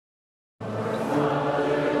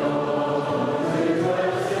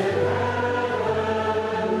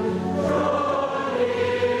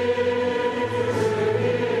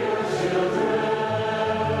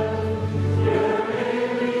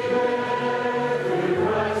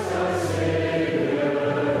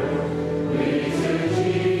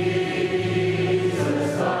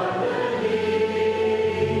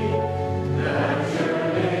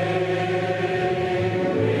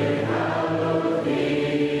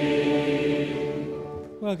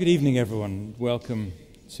Well, good evening, everyone. Welcome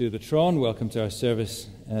to the Tron. Welcome to our service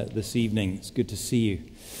this evening. It's good to see you.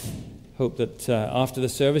 Hope that after the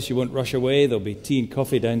service you won't rush away. There'll be tea and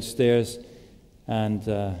coffee downstairs and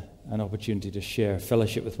an opportunity to share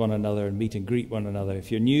fellowship with one another and meet and greet one another.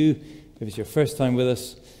 If you're new, if it's your first time with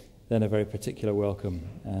us, then a very particular welcome.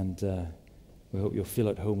 And we hope you'll feel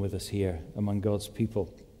at home with us here among God's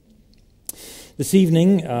people. This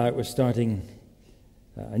evening, we're starting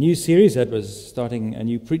a new series. Ed was starting a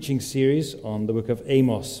new preaching series on the book of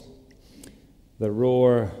Amos, the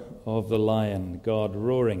roar of the lion, God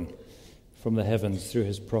roaring from the heavens through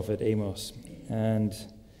his prophet Amos. And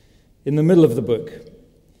in the middle of the book,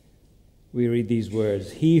 we read these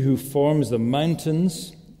words: "He who forms the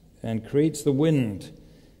mountains and creates the wind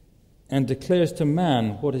and declares to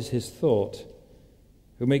man what is his thought,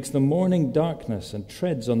 who makes the morning darkness and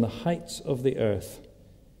treads on the heights of the earth,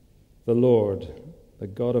 the Lord, the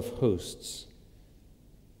God of hosts,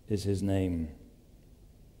 is his name."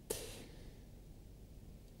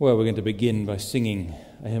 Well, we're going to begin by singing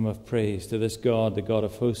a hymn of praise to this God, the God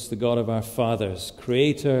of hosts, the God of our fathers,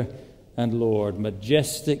 Creator and Lord,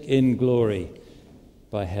 majestic in glory,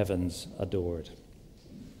 by heavens adored.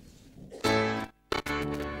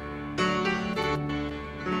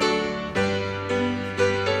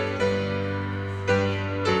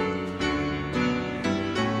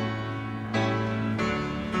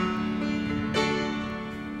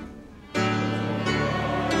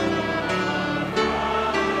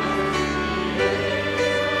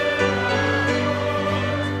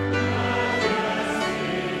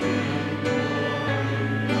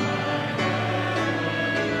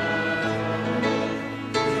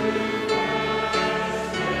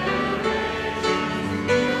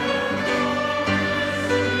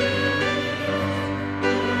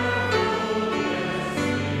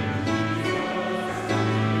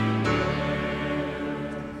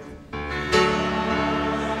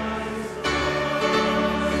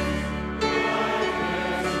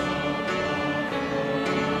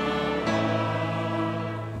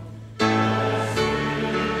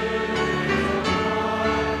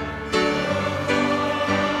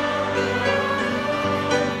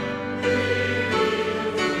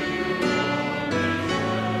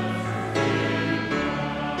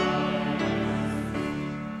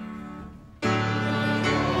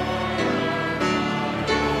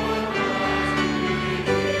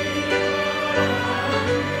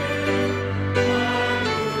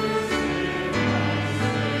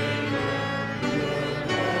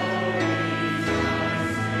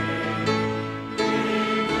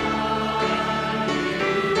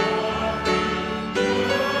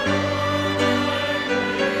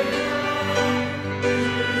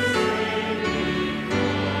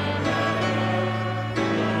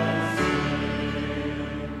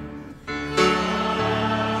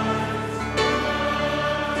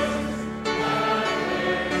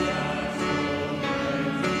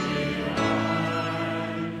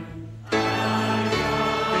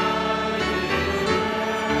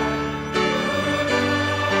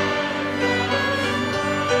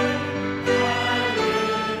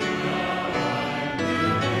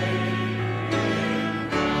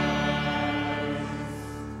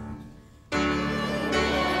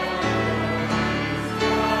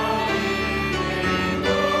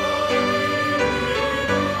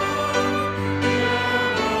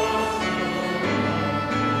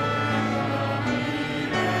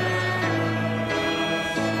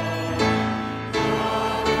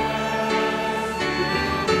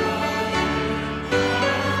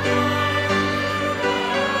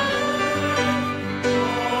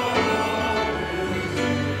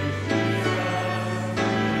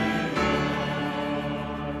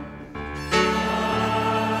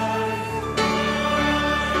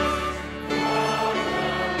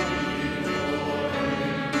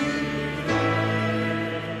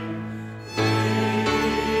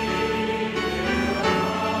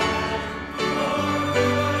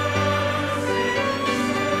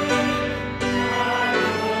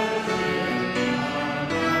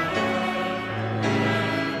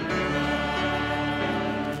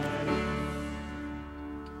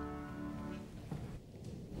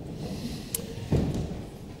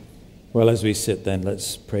 Well, as we sit then,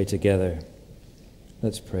 let's pray together.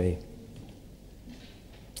 Let's pray.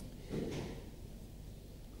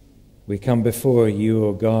 We come before you,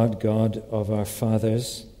 O God, God of our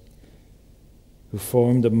fathers, who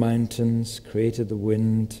formed the mountains, created the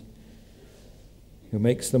wind, who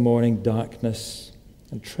makes the morning darkness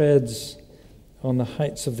and treads on the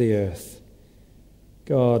heights of the earth,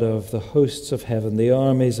 God of the hosts of heaven, the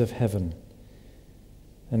armies of heaven,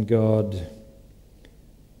 and God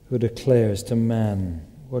who declares to man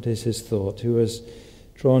What is his thought? Who has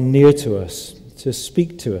drawn near to us, to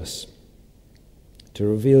speak to us, to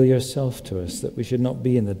reveal yourself to us, that we should not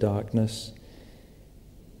be in the darkness,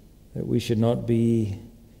 that we should not be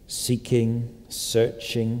seeking,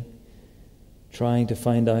 searching, trying to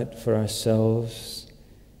find out for ourselves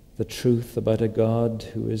the truth about a God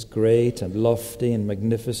who is great and lofty and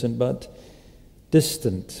magnificent, but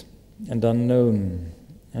distant and unknown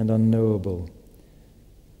and unknowable.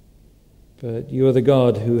 But you are the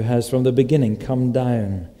God who has from the beginning come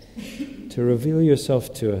down to reveal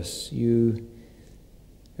yourself to us. You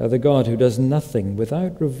are the God who does nothing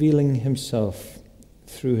without revealing himself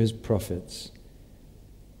through his prophets.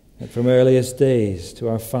 And from earliest days to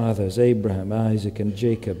our fathers, Abraham, Isaac, and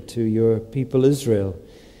Jacob, to your people Israel,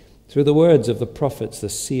 through the words of the prophets, the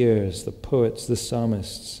seers, the poets, the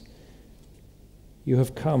psalmists, you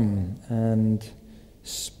have come and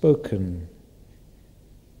spoken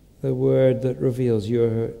the word that reveals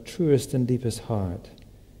your truest and deepest heart,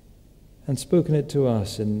 and spoken it to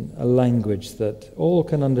us in a language that all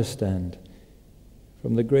can understand,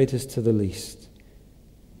 from the greatest to the least,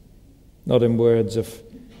 not in words of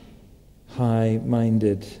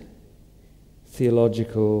high-minded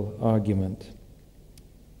theological argument,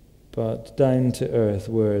 but down-to-earth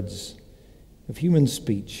words of human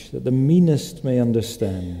speech that the meanest may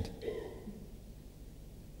understand,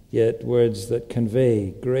 yet words that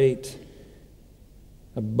convey great,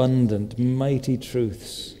 abundant, mighty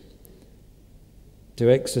truths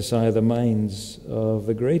to exercise the minds of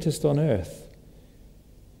the greatest on earth,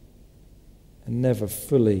 and never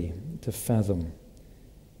fully to fathom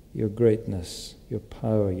your greatness, your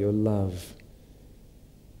power, your love,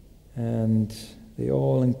 and the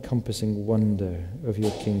all-encompassing wonder of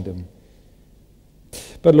your kingdom.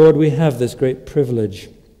 But Lord, we have this great privilege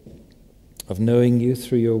of knowing you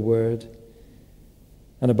through your word,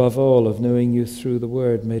 and above all of knowing you through the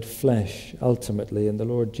word made flesh ultimately in the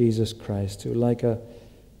Lord Jesus Christ, who like a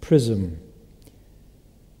prism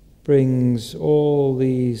brings all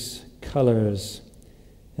these colors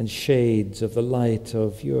and shades of the light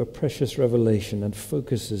of your precious revelation and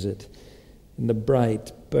focuses it in the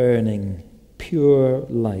bright, burning, pure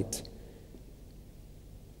light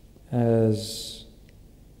as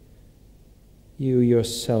you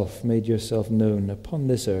yourself made yourself known upon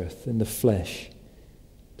this earth in the flesh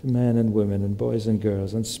to men and women and boys and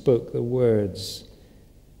girls, and spoke the words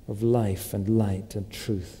of life and light and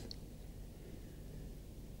truth.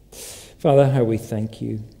 Father, how we thank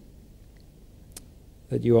you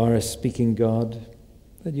that you are a speaking God,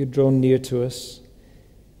 that you draw near to us,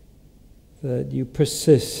 that you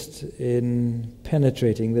persist in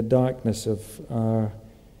penetrating the darkness of our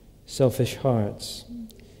selfish hearts,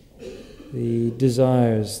 the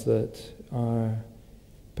desires that are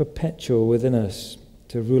perpetual within us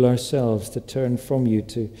to rule ourselves, to turn from you,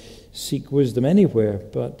 to seek wisdom anywhere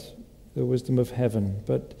but the wisdom of heaven.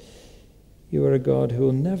 But you are a God who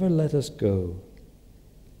will never let us go.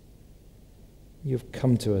 You've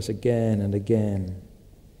come to us again and again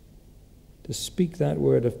to speak that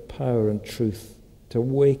word of power and truth, to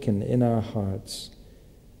awaken in our hearts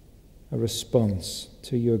a response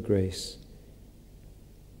to your grace.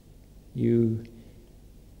 You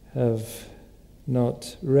have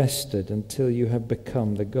not rested until you have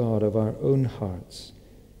become the God of our own hearts,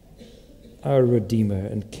 our Redeemer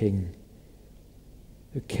and King,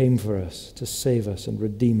 who came for us to save us and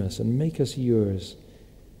redeem us and make us yours.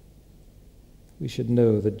 We should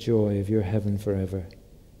know the joy of your heaven forever.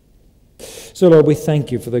 So, Lord, we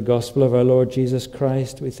thank you for the gospel of our Lord Jesus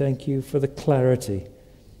Christ. We thank you for the clarity,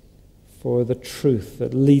 for the truth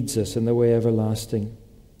that leads us in the way everlasting.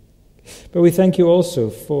 But we thank you also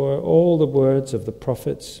for all the words of the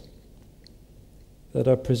prophets that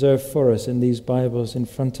are preserved for us in these Bibles in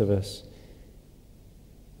front of us,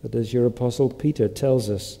 that, as your Apostle Peter tells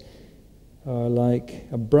us, are like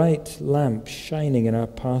a bright lamp shining in our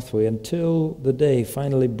pathway until the day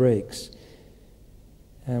finally breaks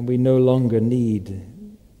and we no longer need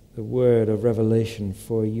the word of revelation,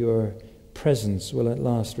 for your presence will at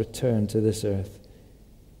last return to this earth.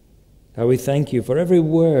 How we thank you for every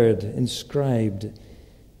word inscribed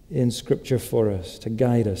in Scripture for us, to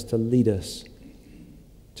guide us, to lead us,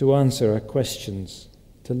 to answer our questions,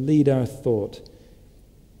 to lead our thought,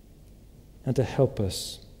 and to help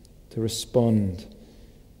us to respond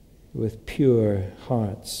with pure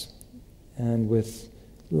hearts and with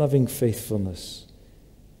loving faithfulness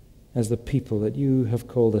as the people that you have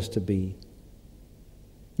called us to be.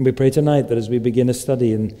 And we pray tonight that as we begin a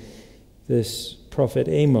study in this prophet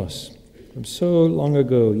Amos from so long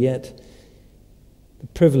ago, yet the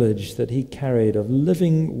privilege that he carried of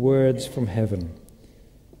living words from heaven,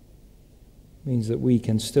 means that we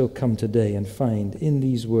can still come today and find in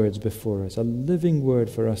these words before us a living word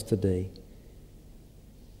for us today.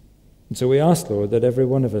 And so we ask, Lord, that every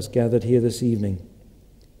one of us gathered here this evening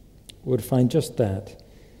would find just that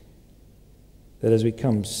as we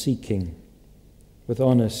come seeking with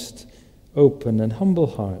honest, open, and humble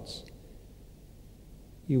hearts,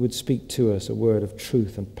 you would speak to us a word of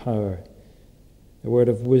truth and power, a word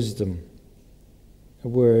of wisdom, a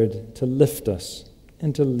word to lift us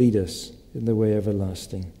and to lead us in the way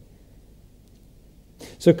everlasting.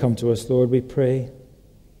 So come to us, Lord, we pray.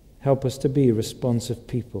 Help us to be responsive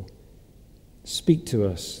people. Speak to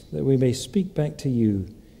us that we may speak back to you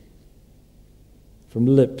from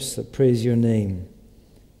lips that praise your name,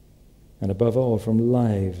 and above all from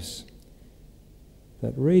lives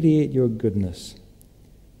that radiate your goodness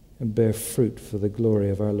and bear fruit for the glory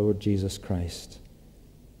of our Lord Jesus Christ,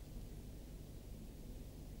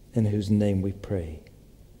 in whose name we pray.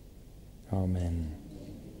 Amen.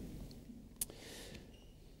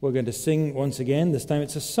 We're going to sing once again. This time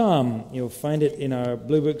it's a psalm. You'll find it in our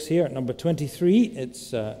blue books here at number 23.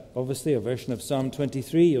 It's obviously a version of Psalm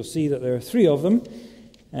 23. You'll see that there are 3 of them,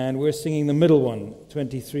 and we're singing the middle one,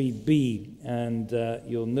 23b. And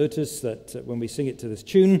you'll notice that when we sing it to this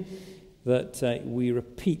tune, that we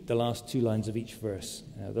repeat the last 2 lines of each verse.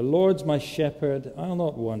 The Lord's my shepherd, I'll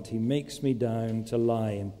not want. He makes me down to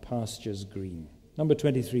lie in pastures green. Number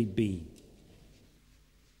 23b.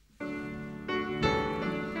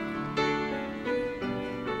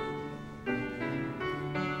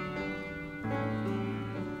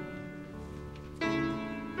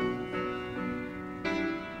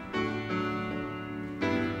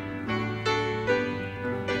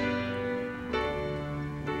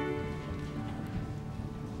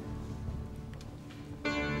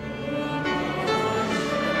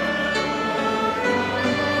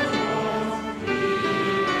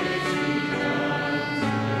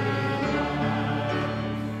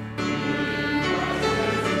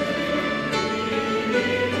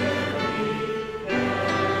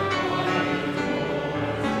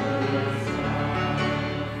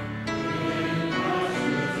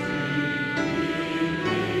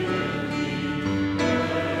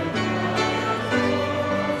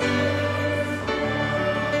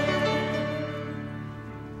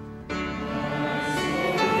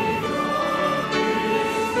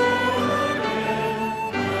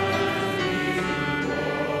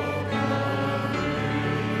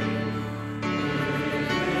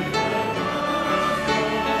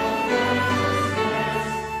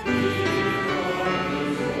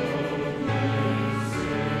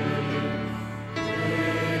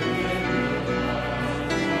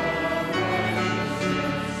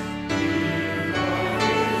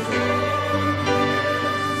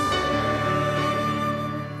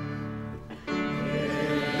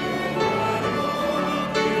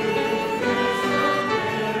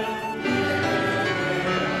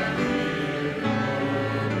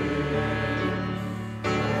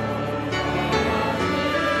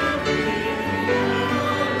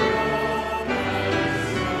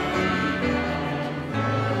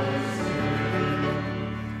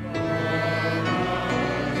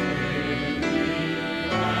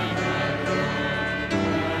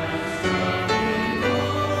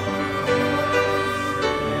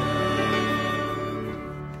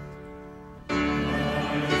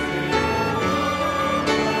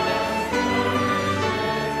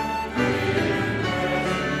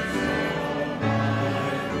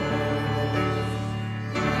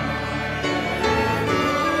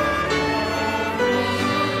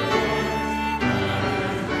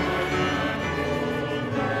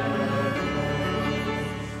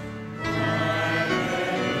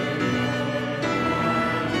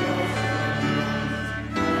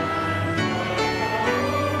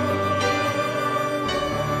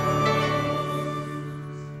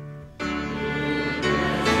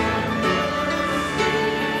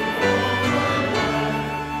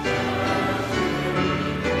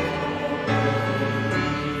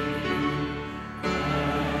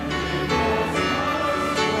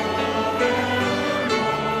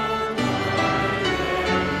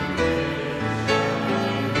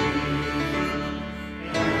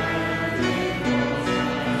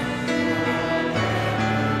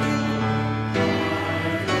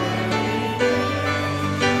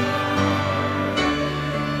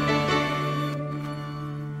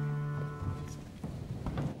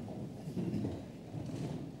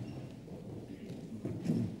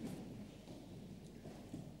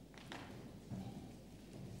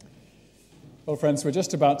 Well, friends, we're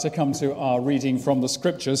just about to come to our reading from the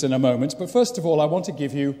Scriptures in a moment, but first of all, I want to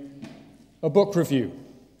give you a book review.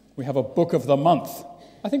 We have a book of the month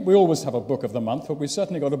I think we always have a book of the month, but we've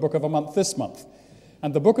certainly got a book of the month this month.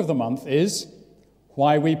 And the book of the month is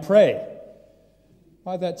Why We Pray,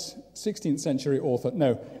 by that 16th century author.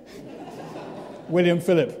 No, William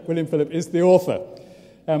Phillip. William Phillip is the author.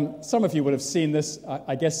 Some of you will have seen this.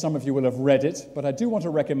 I guess some of you will have read it, but I do want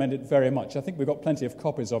to recommend it very much. I think we've got plenty of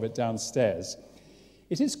copies of it downstairs.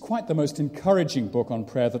 It is quite the most encouraging book on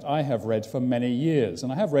prayer that I have read for many years,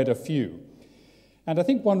 and I have read a few. And I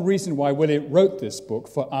think one reason why Willie wrote this book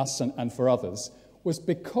for us and for others was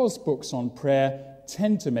because books on prayer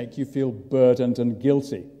tend to make you feel burdened and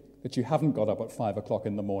guilty, that you haven't got up at 5 o'clock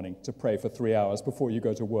in the morning to pray for 3 hours before you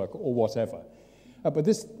go to work or whatever. But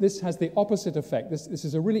this has the opposite effect. This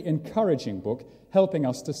is a really encouraging book, helping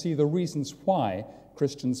us to see the reasons why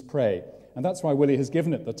Christians pray. And that's why Willie has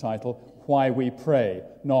given it the title, Why We Pray,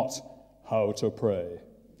 not How to Pray.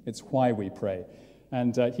 It's why we pray.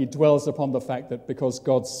 And he dwells upon the fact that because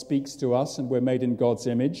God speaks to us and we're made in God's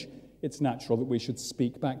image, it's natural that we should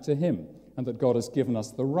speak back to him, and that God has given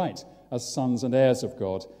us the right, as sons and heirs of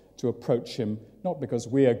God, to approach him, not because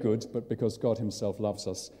we are good, but because God himself loves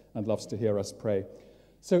us and loves to hear us pray.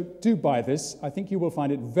 So do buy this. I think you will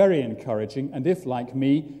find it very encouraging, and if, like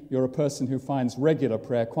me, you're a person who finds regular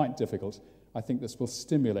prayer quite difficult, I think this will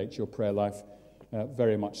stimulate your prayer life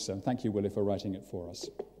very much so. Thank you, Willie, for writing it for us.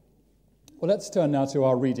 Well, let's turn now to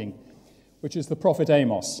our reading, which is the prophet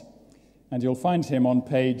Amos, and you'll find him on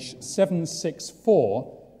page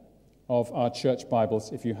 764 of our church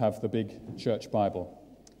Bibles, if you have the big church Bible.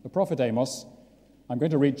 The prophet Amos, I'm going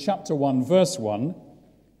to read chapter 1, verse 1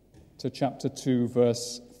 to chapter 2,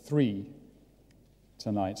 verse 3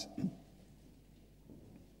 tonight.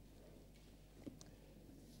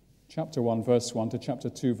 Chapter 1, verse 1 to chapter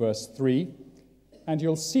 2, verse 3. And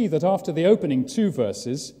you'll see that after the opening 2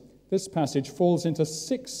 verses, this passage falls into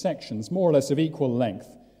 6 sections, more or less of equal length,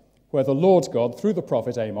 where the Lord God, through the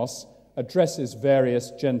prophet Amos, addresses various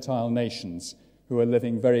Gentile nations who are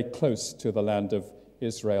living very close to the land of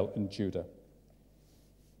Israel and Judah.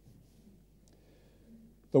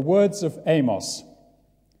 The words of Amos,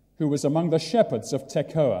 who was among the shepherds of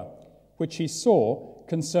Tekoa, which he saw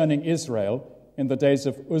concerning Israel in the days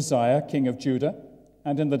of Uzziah, king of Judah,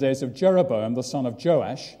 and in the days of Jeroboam, the son of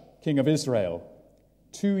Joash, king of Israel,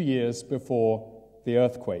 2 years before the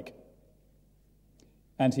earthquake.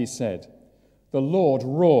 And he said, "The Lord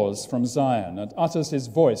roars from Zion and utters his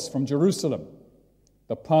voice from Jerusalem.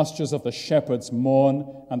 The pastures of the shepherds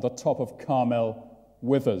mourn, and the top of Carmel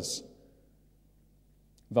withers.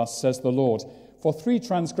 Thus says the Lord, for 3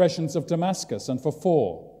 transgressions of Damascus, and for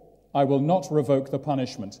 4, I will not revoke the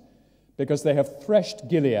punishment, because they have threshed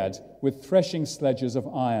Gilead with threshing sledges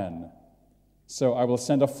of iron. So I will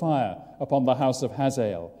send a fire upon the house of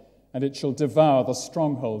Hazael, and it shall devour the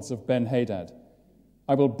strongholds of Ben-Hadad.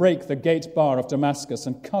 I will break the gate bar of Damascus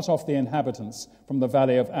and cut off the inhabitants from the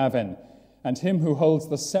valley of Aven, and him who holds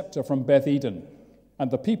the scepter from Beth-Eden. And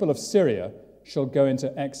the people of Syria shall go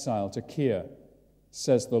into exile to Kir,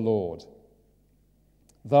 says the Lord.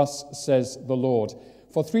 Thus says the Lord,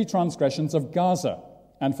 for 3 transgressions of Gaza,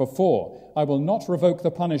 and for 4, I will not revoke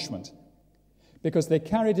the punishment, because they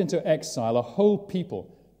carried into exile a whole people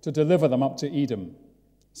to deliver them up to Edom.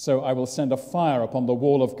 So I will send a fire upon the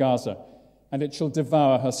wall of Gaza, and it shall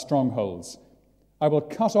devour her strongholds. I will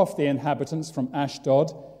cut off the inhabitants from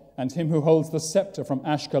Ashdod, and him who holds the scepter from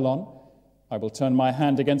Ashkelon. I will turn my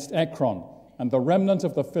hand against Ekron, and the remnant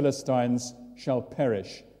of the Philistines shall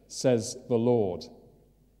perish, says the Lord.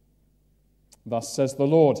 Thus says the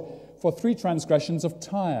Lord, for 3 transgressions of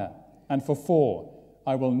Tyre, and for 4,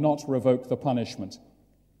 I will not revoke the punishment,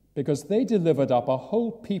 because they delivered up a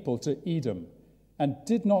whole people to Edom, and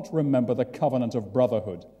did not remember the covenant of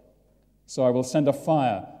brotherhood. So I will send a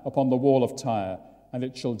fire upon the wall of Tyre, and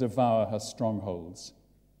it shall devour her strongholds.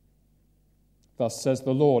 Thus says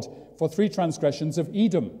the Lord, for 3 transgressions of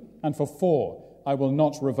Edom, and for 4, I will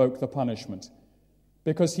not revoke the punishment,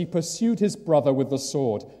 because he pursued his brother with the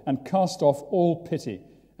sword, and cast off all pity,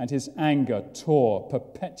 and his anger tore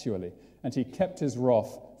perpetually, and he kept his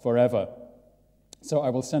wrath forever. So I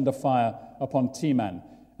will send a fire upon Teman,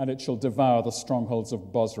 and it shall devour the strongholds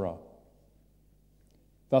of Bozrah.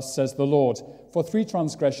 Thus says the Lord, for 3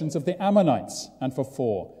 transgressions of the Ammonites, and for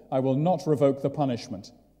 4, I will not revoke the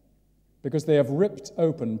punishment, because they have ripped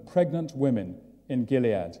open pregnant women in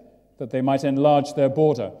Gilead, that they might enlarge their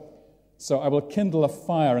border. So I will kindle a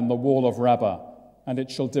fire in the wall of Rabbah, and it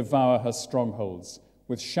shall devour her strongholds,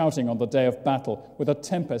 with shouting on the day of battle, with a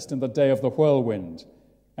tempest in the day of the whirlwind.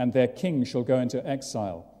 And their king shall go into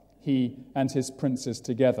exile, he and his princes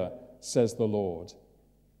together, says the Lord.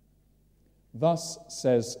 Thus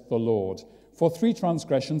says the Lord, for 3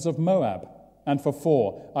 transgressions of Moab, and for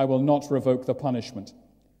 4 I will not revoke the punishment,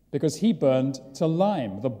 because he burned to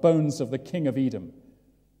lime the bones of the king of Edom.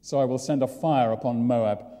 So I will send a fire upon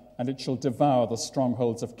Moab, and it shall devour the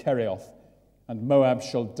strongholds of Kerioth, and Moab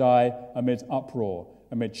shall die amid uproar,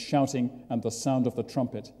 amid shouting and the sound of the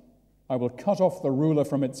trumpet. I will cut off the ruler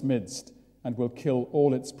from its midst, and will kill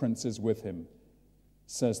all its princes with him,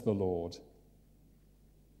 says the Lord.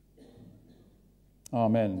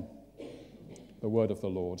 Amen. The word of the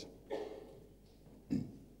Lord.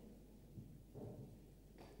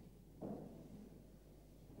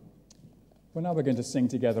 We're now going to sing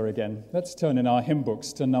together again. Let's turn in our hymn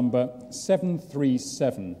books to number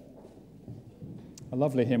 737, a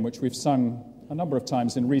lovely hymn which we've sung a number of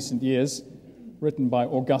times in recent years, written by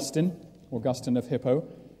Augustine of Hippo,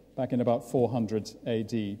 back in about 400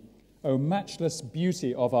 AD. O matchless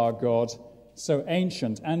beauty of our God, so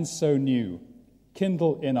ancient and so new,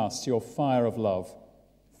 kindle in us your fire of love,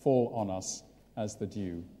 fall on us as the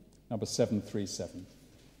dew. Number 737.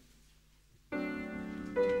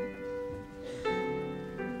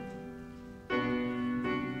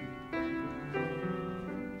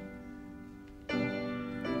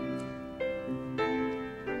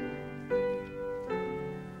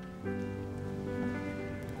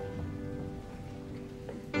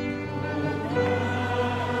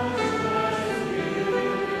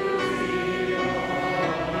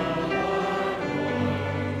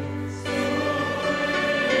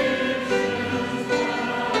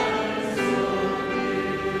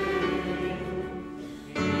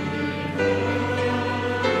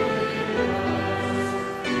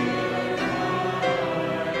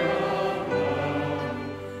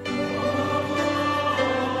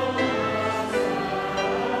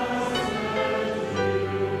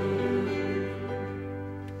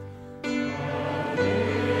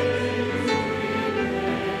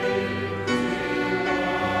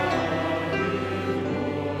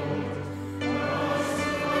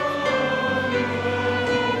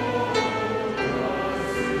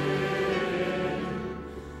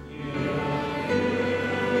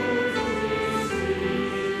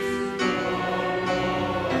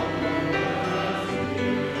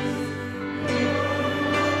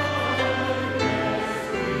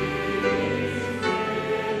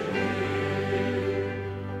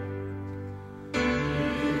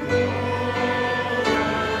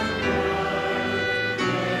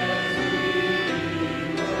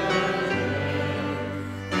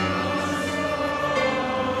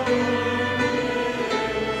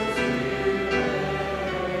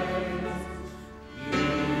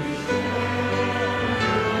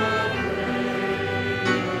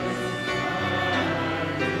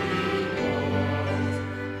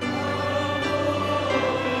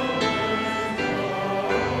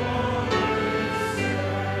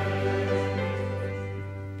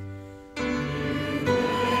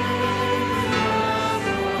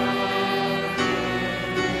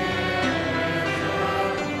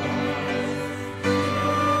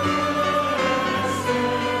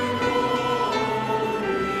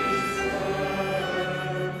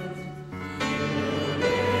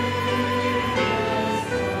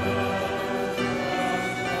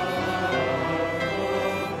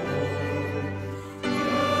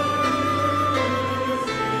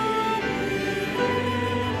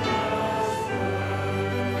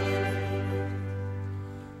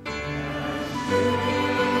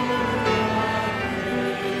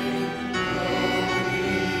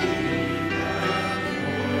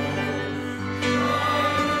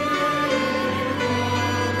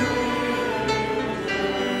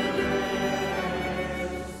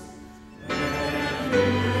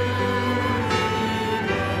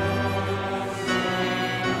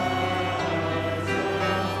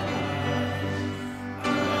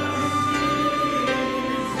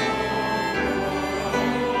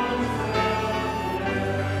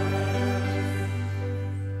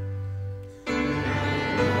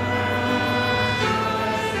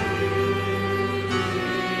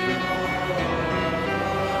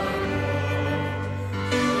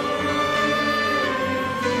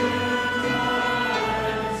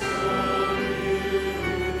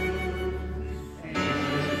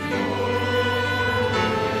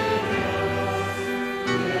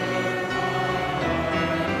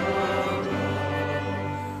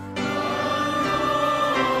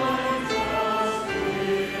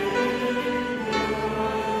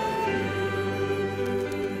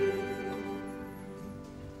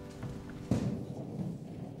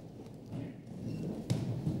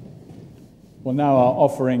 Well, now our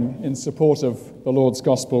offering in support of the Lord's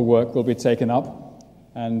gospel work will be taken up,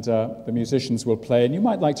 and the musicians will play. And you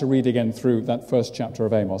might like to read again through that first chapter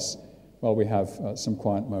of Amos while we have some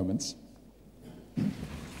quiet moments.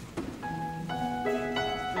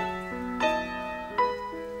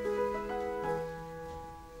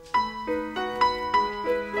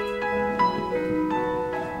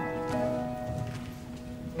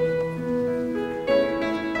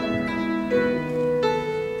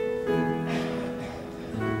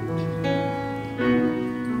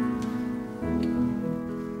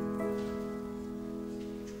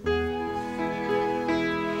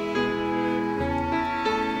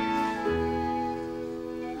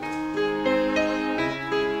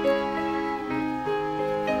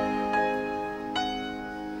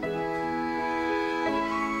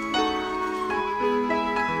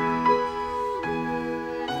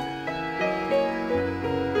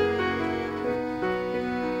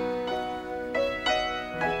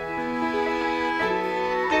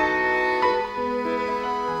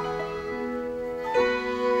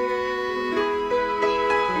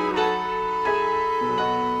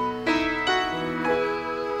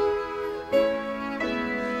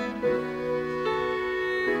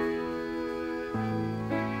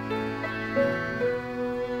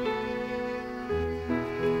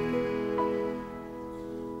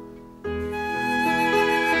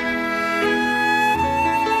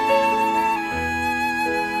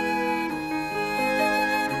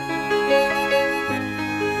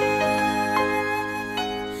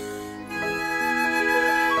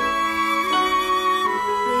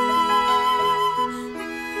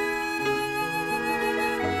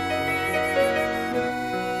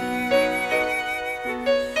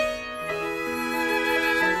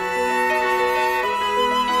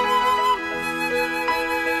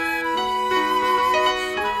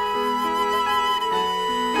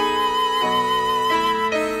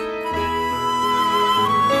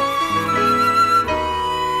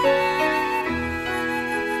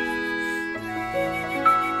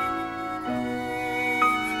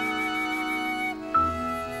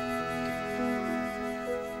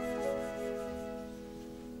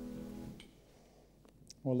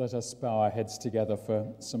 Well, let us bow our heads together for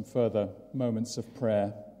some further moments of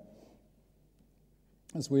prayer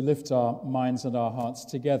as we lift our minds and our hearts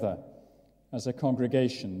together as a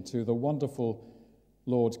congregation to the wonderful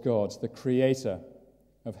Lord God, the creator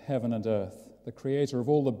of heaven and earth, the creator of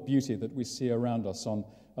all the beauty that we see around us on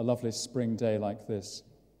a lovely spring day like this,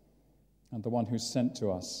 and the one who sent to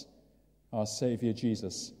us our Saviour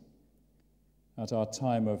Jesus at our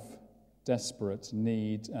time of desperate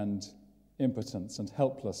need and impotence and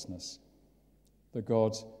helplessness, the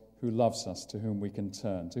God who loves us, to whom we can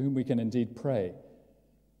turn, to whom we can indeed pray,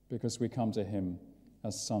 because we come to him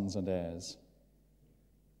as sons and heirs.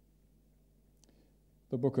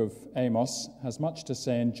 The book of Amos has much to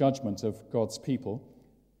say in judgment of God's people,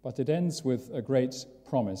 but it ends with a great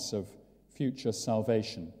promise of future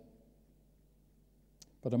salvation.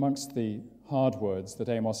 But amongst the hard words that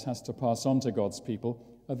Amos has to pass on to God's people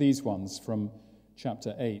are these ones from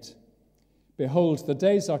chapter 8. Behold, the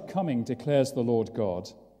days are coming, declares the Lord God,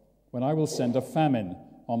 when I will send a famine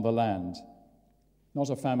on the land,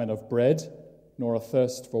 not a famine of bread, nor a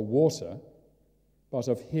thirst for water, but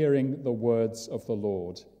of hearing the words of the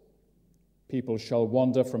Lord. People shall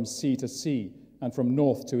wander from sea to sea and from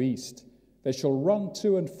north to east. They shall run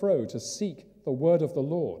to and fro to seek the word of the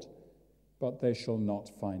Lord, but they shall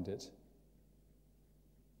not find it.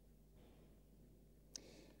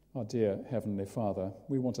 Our dear Heavenly Father,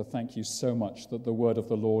 we want to thank you so much that the word of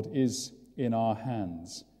the Lord is in our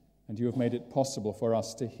hands, and you have made it possible for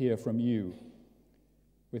us to hear from you.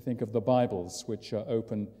 We think of the Bibles which are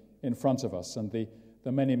open in front of us, and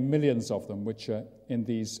the many millions of them which are in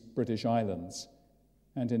these British islands,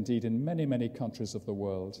 and indeed in many, many countries of the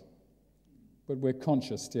world. But we're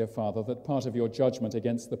conscious, dear Father, that part of your judgment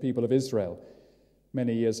against the people of Israel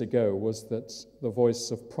many years ago was that the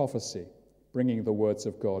voice of prophecy, bringing the words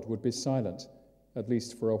of God, would be silent, at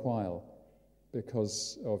least for a while,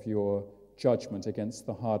 because of your judgment against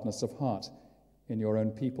the hardness of heart in your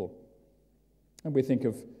own people. And we think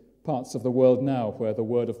of parts of the world now where the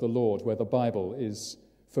word of the Lord, where the Bible is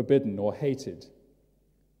forbidden or hated,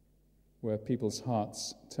 where people's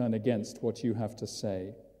hearts turn against what you have to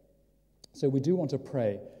say. So we do want to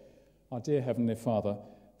pray, our dear Heavenly Father,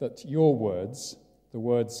 that your words, the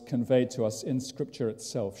words conveyed to us in Scripture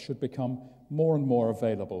itself, should become more and more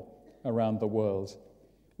available around the world.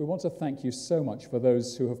 We want to thank you so much for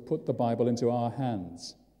those who have put the Bible into our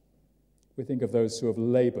hands. We think of those who have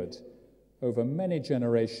labored over many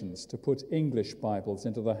generations to put English Bibles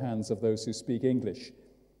into the hands of those who speak English.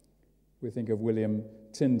 We think of William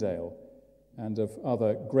Tyndale and of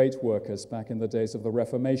other great workers back in the days of the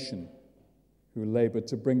Reformation who labored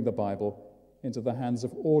to bring the Bible into the hands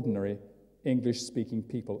of ordinary English-speaking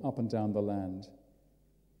people up and down the land.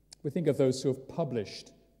 We think of those who have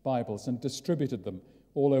published Bibles and distributed them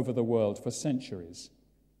all over the world for centuries.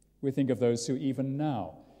 We think of those who even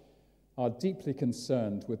now are deeply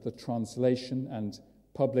concerned with the translation and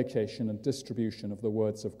publication and distribution of the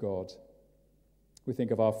words of God. We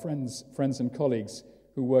think of our friends and colleagues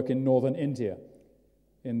who work in northern India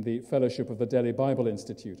in the fellowship of the Delhi Bible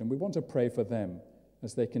Institute, and we want to pray for them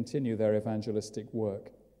as they continue their evangelistic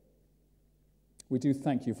work. We do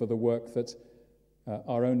thank you for the work that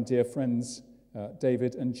our own dear friends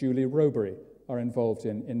David and Julie Robery are involved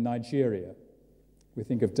in Nigeria. We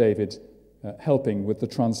think of David helping with the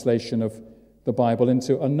translation of the Bible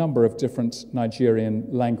into a number of different Nigerian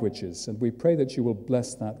languages, and we pray that you will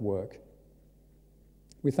bless that work.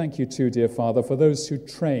 We thank you too, dear Father, for those who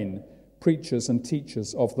train preachers and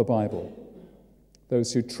teachers of the Bible,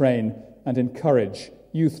 those who train and encourage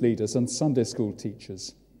youth leaders and Sunday school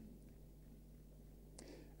teachers.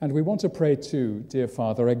 And we want to pray too, dear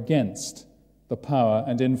Father, against the power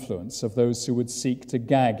and influence of those who would seek to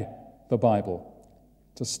gag the Bible,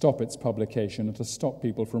 to stop its publication and to stop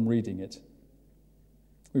people from reading it.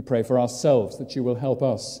 We pray for ourselves that you will help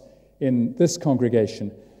us in this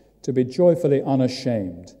congregation to be joyfully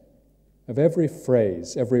unashamed of every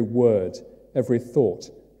phrase, every word, every thought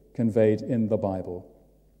conveyed in the Bible.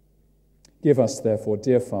 Give us, therefore,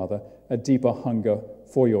 dear Father, a deeper hunger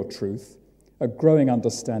for your truth, a growing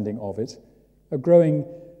understanding of it, a growing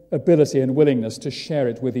ability and willingness to share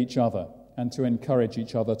it with each other and to encourage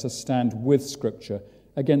each other to stand with Scripture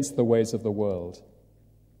against the ways of the world.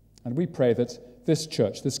 And we pray that this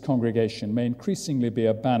church, this congregation, may increasingly be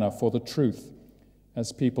a banner for the truth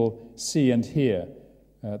as people see and hear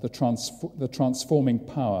the transforming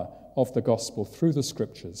power of the gospel through the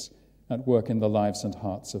Scriptures at work in the lives and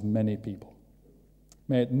hearts of many people.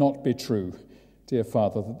 May it not be true, dear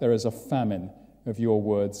Father, that there is a famine of your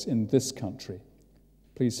words in this country.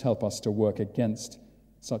 Please help us to work against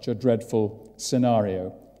such a dreadful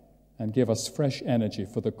scenario and give us fresh energy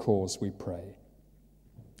for the cause, we pray.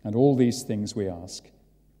 And all these things we ask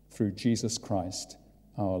through Jesus Christ,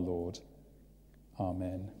 our Lord.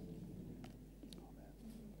 Amen.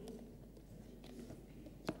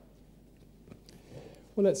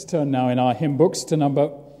 Well, let's turn now in our hymn books to number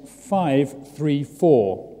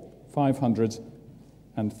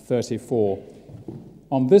 534.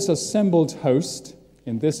 On this assembled host,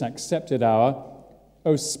 in this accepted hour,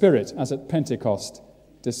 O Spirit, as at Pentecost,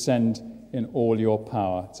 descend in all your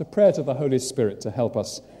power. It's a prayer to the Holy Spirit to help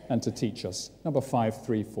us and to teach us. Number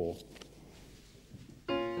 534.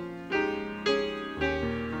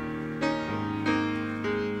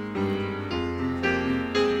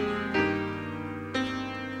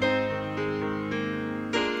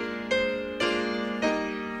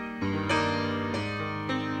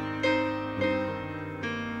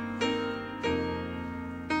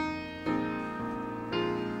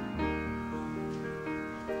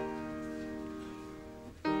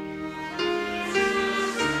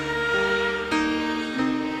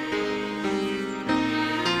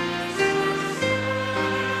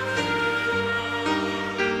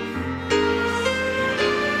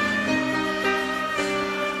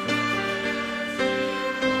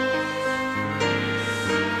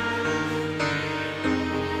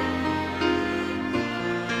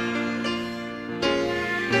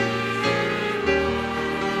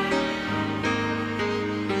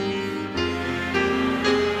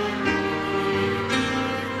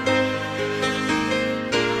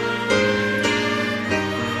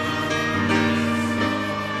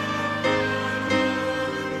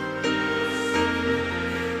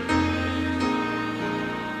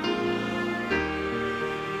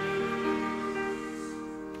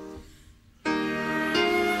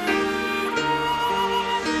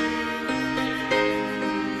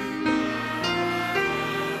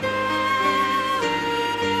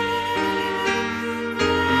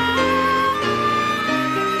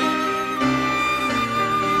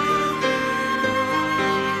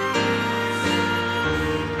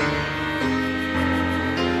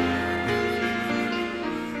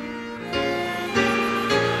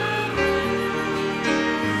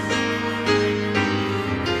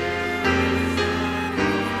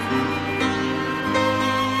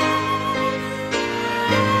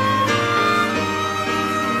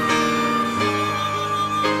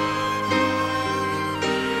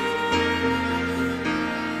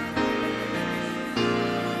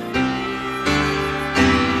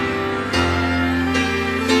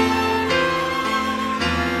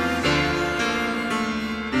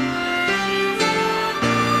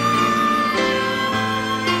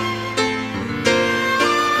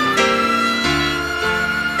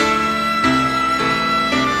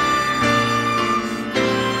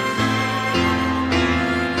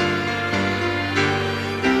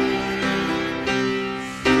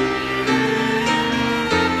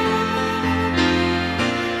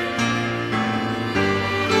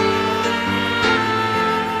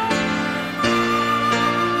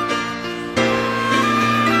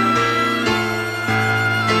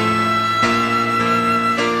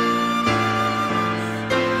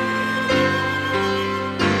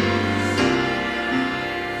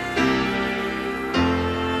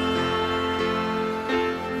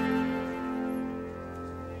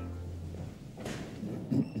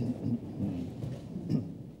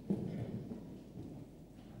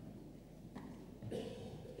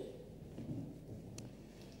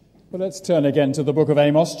 Well, let's turn again to the book of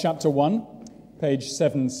Amos, chapter 1, page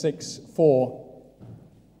 764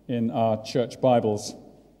 in our church Bibles.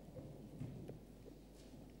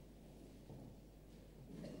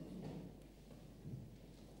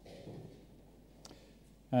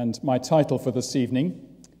 And my title for this evening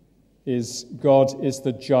is God is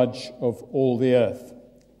the Judge of All the Earth.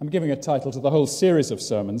 I'm giving a title to the whole series of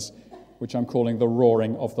sermons, which I'm calling The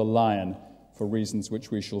Roaring of the Lion, for reasons which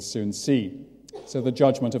we shall soon see. So the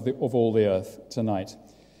judgment of all the earth tonight.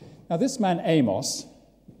 Now this man Amos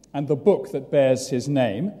and the book that bears his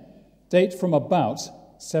name date from about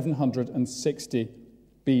 760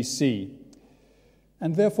 BC.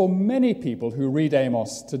 And therefore many people who read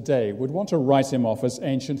Amos today would want to write him off as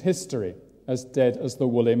ancient history, as dead as the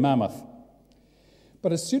woolly mammoth.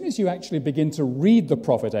 But as soon as you actually begin to read the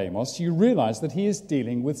prophet Amos, you realize that he is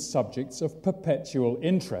dealing with subjects of perpetual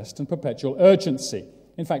interest and perpetual urgency.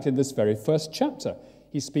 In fact, in this very first chapter,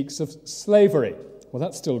 he speaks of slavery. Well,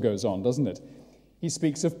 that still goes on, doesn't it? He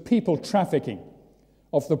speaks of people trafficking,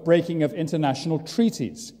 of the breaking of international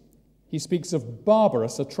treaties. He speaks of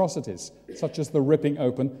barbarous atrocities, such as the ripping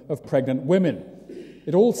open of pregnant women.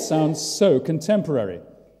 It all sounds so contemporary.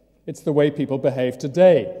 It's the way people behave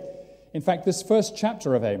today. In fact, this first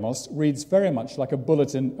chapter of Amos reads very much like a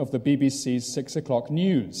bulletin of the BBC's 6 o'clock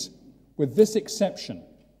news, with this exception,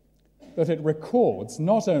 that it records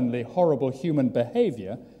not only horrible human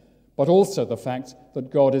behavior, but also the fact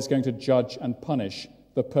that God is going to judge and punish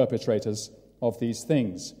the perpetrators of these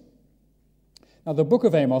things. Now, the book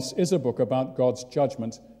of Amos is a book about God's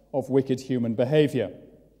judgment of wicked human behavior.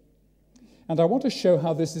 And I want to show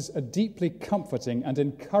how this is a deeply comforting and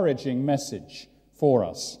encouraging message for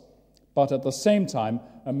us, but at the same time,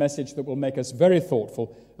 a message that will make us very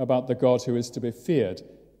thoughtful about the God who is to be feared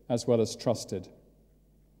as well as trusted.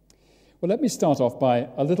 Well, let me start off by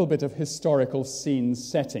a little bit of historical scene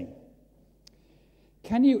setting.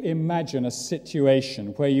 Can you imagine a situation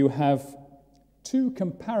where you have two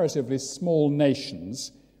comparatively small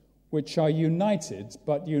nations which are united,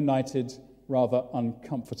 but united rather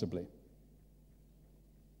uncomfortably?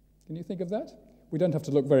 Can you think of that? We don't have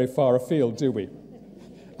to look very far afield, do we?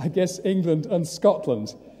 I guess England and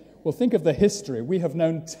Scotland. Well, think of the history. We have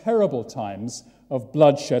known terrible times of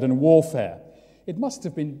bloodshed and warfare. It must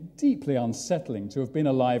have been deeply unsettling to have been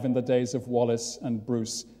alive in the days of Wallace and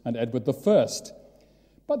Bruce and Edward I.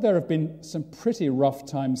 But there have been some pretty rough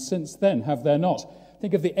times since then, have there not?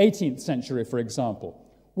 Think of the 18th century, for example.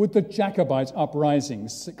 Would the Jacobite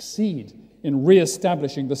uprisings succeed in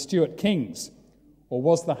re-establishing the Stuart kings? Or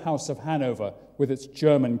was the House of Hanover, with its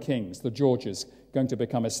German kings, the Georges, going to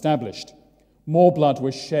become established? More blood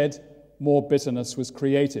was shed, more bitterness was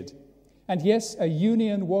created. And yes, a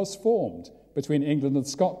union was formed between England and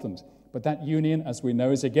Scotland, but that union, as we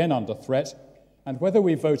know, is again under threat. And whether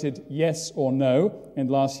we voted yes or no in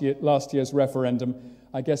last year's referendum,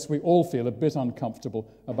 I guess we all feel a bit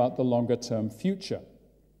uncomfortable about the longer-term future.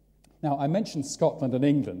 Now, I mentioned Scotland and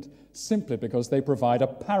England simply because they provide a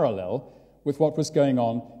parallel with what was going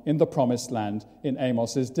on in the Promised Land in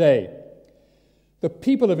Amos's day. The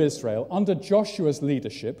people of Israel, under Joshua's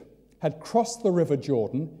leadership, had crossed the River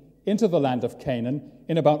Jordan into the land of Canaan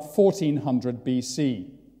in about 1400 BC.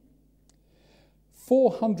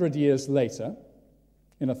 400 years later,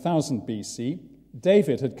 in 1000 BC,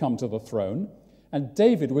 David had come to the throne, and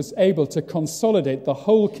David was able to consolidate the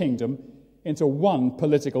whole kingdom into one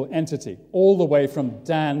political entity, all the way from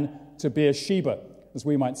Dan to Beersheba, as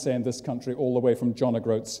we might say in this country, all the way from John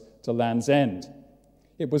O'Groats to Land's End.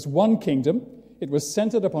 It was one kingdom. It was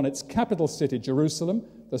centered upon its capital city, Jerusalem,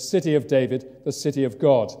 the city of David, the city of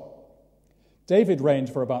God. David reigned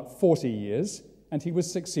for about 40 years, and he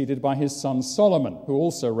was succeeded by his son Solomon, who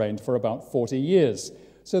also reigned for about 40 years.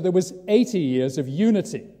 So there was 80 years of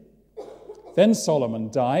unity. Then Solomon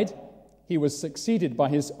died. He was succeeded by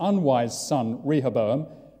his unwise son Rehoboam,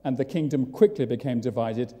 and the kingdom quickly became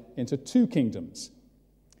divided into two kingdoms.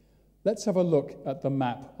 Let's have a look at the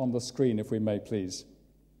map on the screen, if we may, please.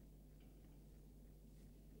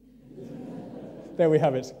 There we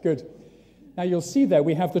have it. Good. Now you'll see there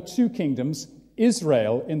we have the two kingdoms,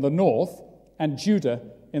 Israel in the north and Judah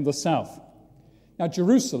in the south. Now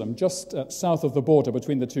Jerusalem, just south of the border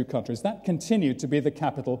between the two countries, that continued to be the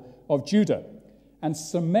capital of Judah. And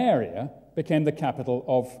Samaria became the capital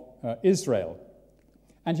of Israel.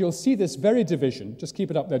 And you'll see this very division, just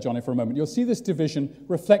keep it up there, Johnny, for a moment. You'll see this division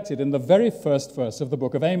reflected in the very first verse of the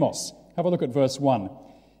book of Amos. Have a look at verse 1.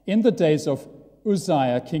 In the days of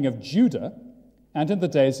Uzziah, king of Judah, and in the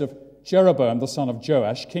days of Jeroboam, the son of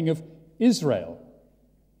Joash, king of Israel.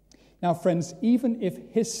 Now, friends, even if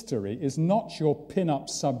history is not your pin-up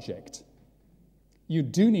subject, you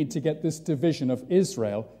do need to get this division of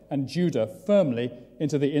Israel and Judah firmly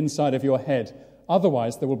into the inside of your head.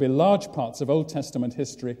 Otherwise, there will be large parts of Old Testament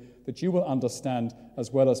history that you will understand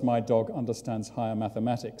as well as my dog understands higher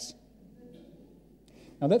mathematics.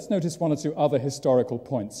 Now, let's notice one or two other historical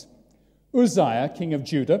points. Uzziah, king of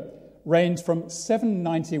Judah, reigned from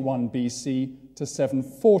 791 BC to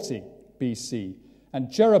 740 BC.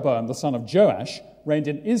 And Jeroboam, the son of Joash, reigned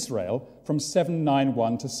in Israel from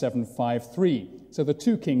 791 to 753. So the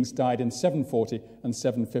two kings died in 740 and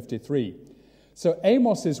 753. So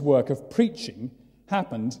Amos's work of preaching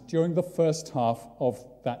happened during the first half of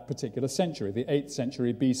that particular century, the 8th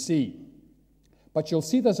century BC. But you'll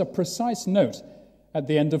see there's a precise note at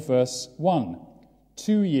the end of verse 1,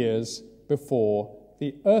 2 years before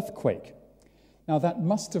the earthquake. Now that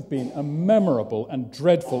must have been a memorable and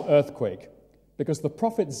dreadful earthquake, because the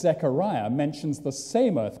prophet Zechariah mentions the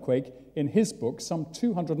same earthquake in his book some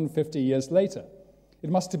 250 years later. It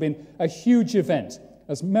must have been a huge event,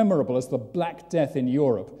 as memorable as the Black Death in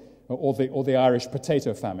Europe or the Irish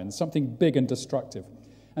potato famine, something big and destructive.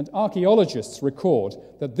 And archaeologists record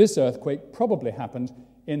that this earthquake probably happened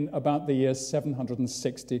in about the year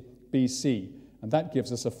 760 BC, and that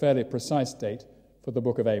gives us a fairly precise date for the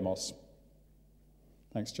book of Amos.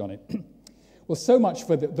 Thanks, Johnny. Well, so much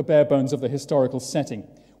for the bare bones of the historical setting.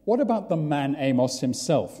 What about the man Amos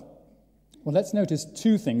himself? Well, let's notice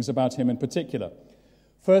two things about him in particular.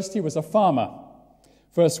 First, he was a farmer.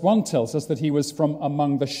 Verse 1 tells us that he was from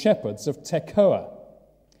among the shepherds of Tekoa.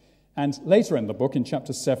 And later in the book, in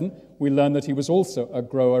chapter 7, we learn that he was also a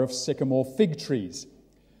grower of sycamore fig trees.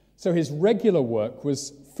 So his regular work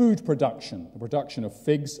was food production, the production of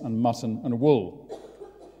figs and mutton and wool.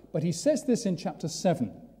 But he says this in chapter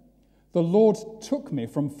 7. The Lord took me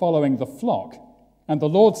from following the flock, and the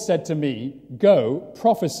Lord said to me, go,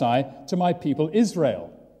 prophesy to my people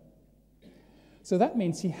Israel. So that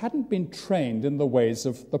means he hadn't been trained in the ways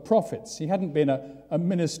of the prophets. He hadn't been a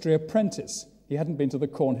ministry apprentice. He hadn't been to the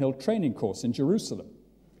Cornhill training course in Jerusalem.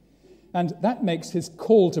 And that makes his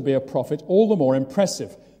call to be a prophet all the more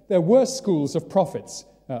impressive. There were schools of prophets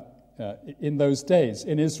in those days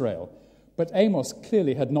in Israel, but Amos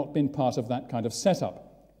clearly had not been part of that kind of setup.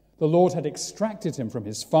 The Lord had extracted him from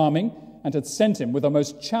his farming and had sent him with a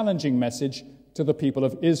most challenging message to the people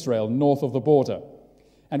of Israel north of the border.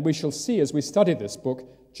 And we shall see as we study this book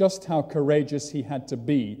just how courageous he had to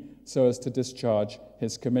be so as to discharge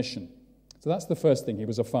his commission. So that's the first thing, he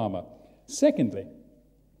was a farmer. Secondly,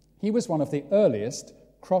 he was one of the earliest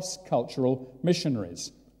cross-cultural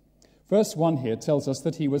missionaries. Verse 1 here tells us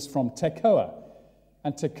that he was from Tekoa,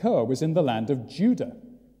 and Tekoa was in the land of Judah,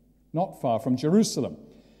 not far from Jerusalem.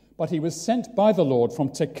 But he was sent by the Lord from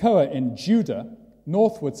Tekoa in Judah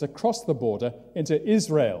northwards across the border into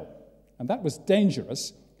Israel. And that was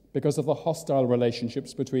dangerous because of the hostile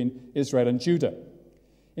relationships between Israel and Judah.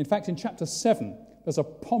 In fact, in chapter 7, there's a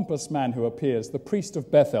pompous man who appears, the priest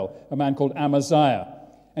of Bethel, a man called Amaziah.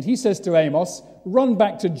 And he says to Amos, run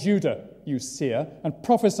back to Judah, you seer, and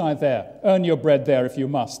prophesy there. Earn your bread there if you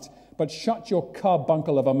must, but shut your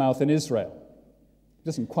carbuncle of a mouth in Israel. He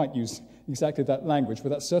doesn't quite use exactly that language, but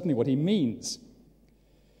that's certainly what he means.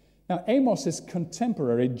 Now, Amos's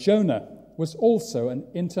contemporary, Jonah, was also an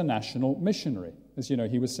international missionary. As you know,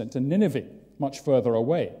 he was sent to Nineveh, much further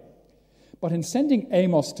away. But in sending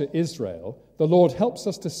Amos to Israel, the Lord helps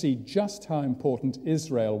us to see just how important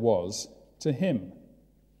Israel was to him.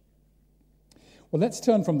 Well, let's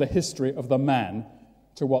turn from the history of the man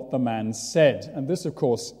to what the man said. And this, of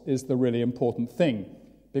course, is the really important thing,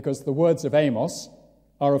 because the words of Amos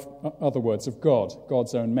are the words of God,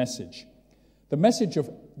 God's own message. The message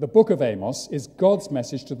of the book of Amos is God's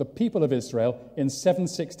message to the people of Israel in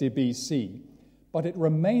 760 BC, but it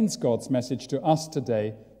remains God's message to us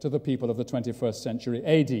today, to the people of the 21st century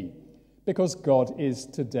AD, because God is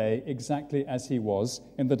today exactly as he was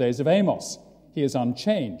in the days of Amos. He is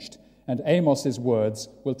unchanged, and Amos's words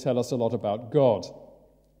will tell us a lot about God.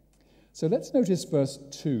 So let's notice verse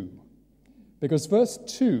 2, because verse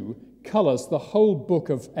 2 colors the whole book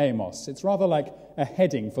of Amos. It's rather like a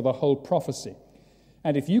heading for the whole prophecy.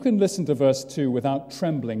 And if you can listen to verse 2 without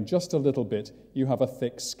trembling just a little bit, you have a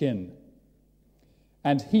thick skin.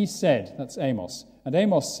 And he said, that's Amos, and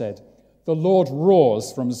Amos said, the Lord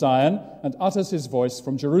roars from Zion and utters his voice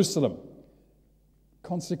from Jerusalem.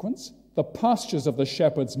 Consequence, the pastures of the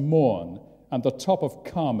shepherds mourn, and the top of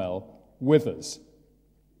Carmel withers.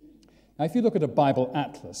 Now, if you look at a Bible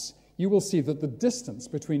atlas, you will see that the distance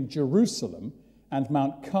between Jerusalem and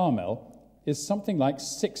Mount Carmel is something like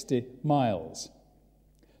 60 miles.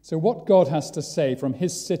 So what God has to say from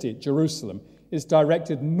his city, Jerusalem, is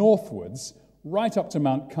directed northwards, right up to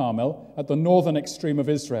Mount Carmel, at the northern extreme of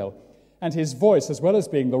Israel. And his voice, as well as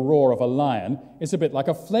being the roar of a lion, is a bit like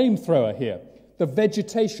a flamethrower here. The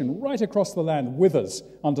vegetation right across the land withers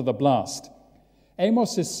under the blast.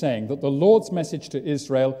 Amos is saying that the Lord's message to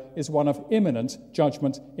Israel is one of imminent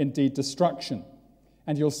judgment, indeed destruction.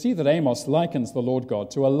 And you'll see that Amos likens the Lord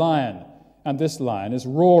God to a lion, and this lion is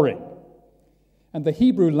roaring. And the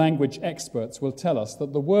Hebrew language experts will tell us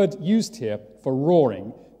that the word used here for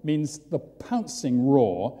roaring means the pouncing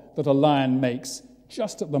roar that a lion makes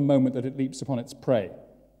just at the moment that it leaps upon its prey.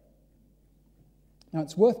 Now,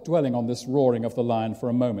 it's worth dwelling on this roaring of the lion for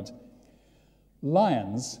a moment.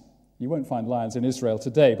 Lions, you won't find lions in Israel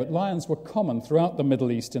today, but lions were common throughout the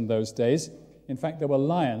Middle East in those days. In fact, there were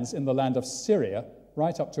lions in the land of Syria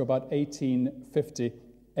right up to about 1850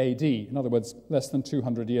 AD, in other words, less than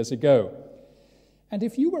 200 years ago. And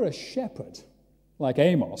if you were a shepherd, like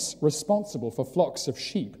Amos, responsible for flocks of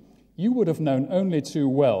sheep, you would have known only too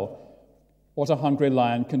well what a hungry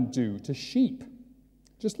lion can do to sheep.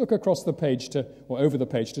 Just look across the page over the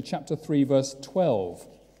page to chapter 3, verse 12.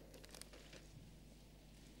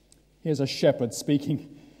 Here's a shepherd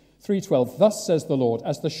speaking. 3:12, thus says the Lord,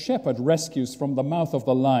 as the shepherd rescues from the mouth of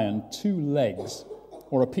the lion 2 legs,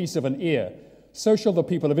 or a piece of an ear, So shall the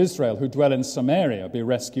people of Israel who dwell in Samaria be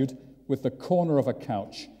rescued with the corner of a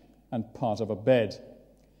couch and part of a bed.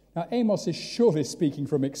 Now, Amos is surely speaking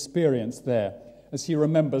from experience there as he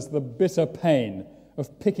remembers the bitter pain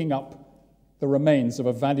of picking up the remains of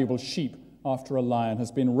a valuable sheep after a lion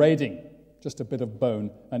has been raiding, just a bit of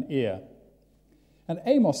bone and ear. And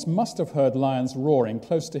Amos must have heard lions roaring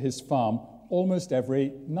close to his farm almost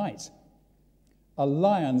every night. A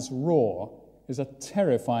lion's roar is a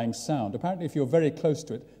terrifying sound. Apparently, if you're very close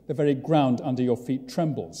to it, the very ground under your feet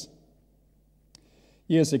trembles.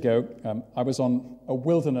 Years ago, I was on a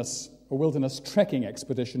wilderness trekking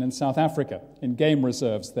expedition in South Africa, in game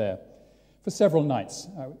reserves there, for several nights.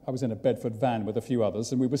 I was in a Bedford van with a few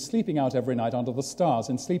others, and we were sleeping out every night under the stars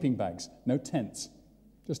in sleeping bags, no tents,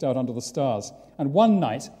 just out under the stars. And one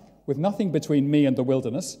night, with nothing between me and the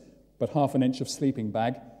wilderness, but half an inch of sleeping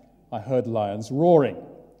bag, I heard lions roaring.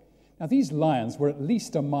 Now, these lions were at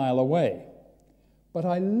least a mile away, but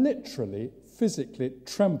I literally, physically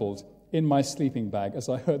trembled in my sleeping bag as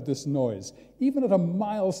I heard this noise. Even at a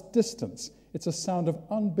mile's distance, it's a sound of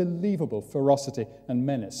unbelievable ferocity and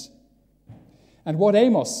menace. And what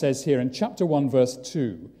Amos says here in chapter 1, verse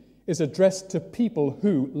 2, is addressed to people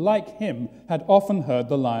who, like him, had often heard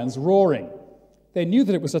the lions roaring. They knew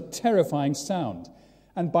that it was a terrifying sound.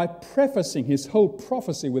 And by prefacing his whole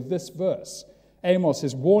prophecy with this verse, Amos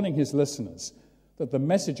is warning his listeners that the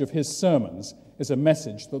message of his sermons is a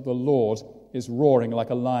message that the Lord is roaring like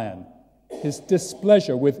a lion. His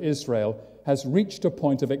displeasure with Israel has reached a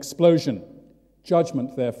point of explosion.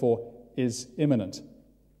 Judgment, therefore, is imminent.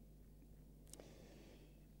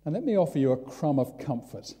 And let me offer you a crumb of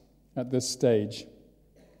comfort at this stage.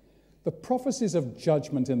 The prophecies of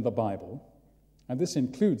judgment in the Bible, and this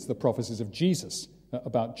includes the prophecies of Jesus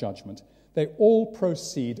about judgment, they all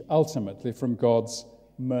proceed ultimately from God's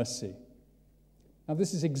mercy. Now,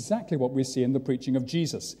 this is exactly what we see in the preaching of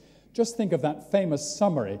Jesus. Just think of that famous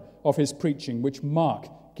summary of his preaching, which Mark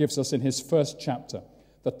gives us in his first chapter.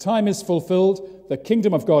 The time is fulfilled, the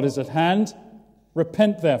kingdom of God is at hand,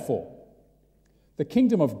 repent therefore. The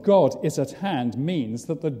kingdom of God is at hand means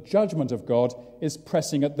that the judgment of God is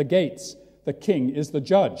pressing at the gates. The king is the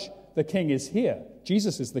judge. The king is here.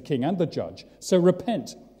 Jesus is the king and the judge. So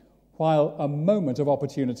repent while a moment of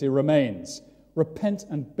opportunity remains. Repent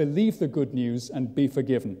and believe the good news and be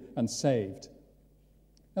forgiven and saved.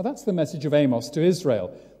 Now that's the message of Amos to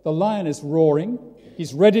Israel. The lion is roaring.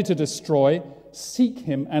 He's ready to destroy. Seek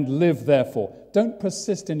him and live therefore. Don't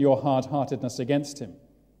persist in your hard-heartedness against him.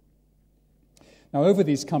 Now, over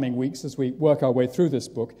these coming weeks, as we work our way through this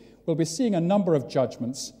book, we'll be seeing a number of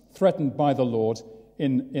judgments threatened by the Lord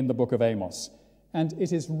in the book of Amos. And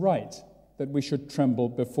it is right that we should tremble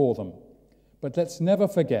before them. But let's never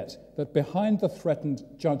forget that behind the threatened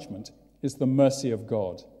judgment is the mercy of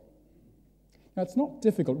God. Now, it's not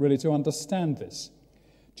difficult really to understand this.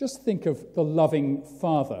 Just think of the loving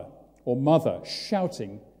father or mother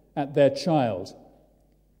shouting at their child,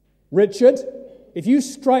 "Richard, if you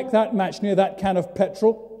strike that match near that can of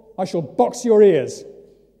petrol, I shall box your ears."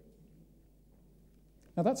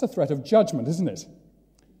 Now, that's a threat of judgment, isn't it?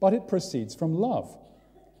 But it proceeds from love.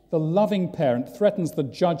 The loving parent threatens the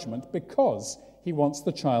judgment because he wants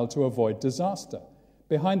the child to avoid disaster.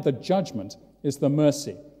 Behind the judgment is the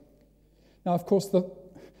mercy. Now, of course,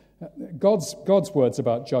 God's words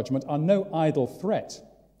about judgment are no idle threat.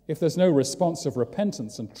 If there's no response of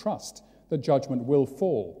repentance and trust, the judgment will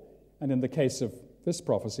fall. And in the case of this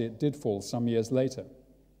prophecy, it did fall some years later.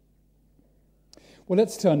 Well,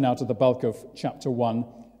 let's turn now to the bulk of chapter 1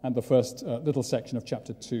 and the first little section of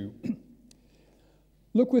chapter 2.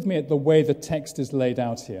 Look with me at the way the text is laid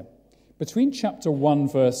out here. Between chapter 1,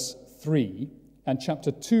 verse 3, and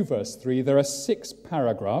chapter 2, verse 3, there are 6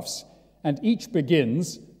 paragraphs, and each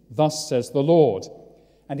begins, "Thus says the Lord."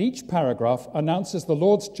 And each paragraph announces the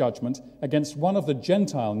Lord's judgment against one of the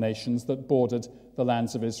Gentile nations that bordered the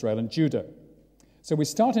lands of Israel and Judah. So we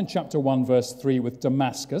start in chapter 1, verse 3 with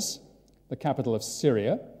Damascus, the capital of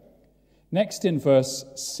Syria. Next in verse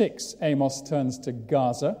 6, Amos turns to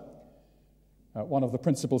Gaza, one of the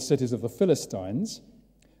principal cities of the Philistines.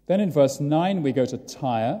 Then in verse 9, we go to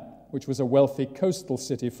Tyre, which was a wealthy coastal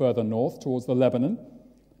city further north towards the Lebanon.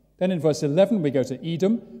 Then in verse 11, we go to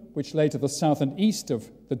Edom, which lay to the south and east of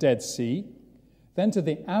the Dead Sea. Then to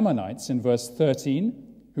the Ammonites in verse 13,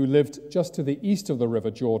 who lived just to the east of the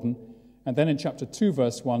river Jordan. And then in chapter 2,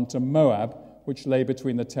 verse 1, to Moab, which lay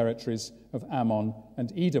between the territories of Ammon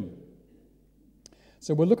and Edom.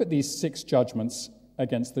 So we'll look at these 6 judgments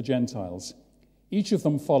against the Gentiles. Each of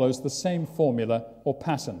them follows the same formula or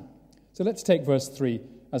pattern. So let's take verse 3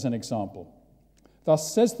 as an example.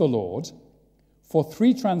 "Thus says the Lord, For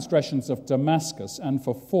 3 transgressions of Damascus and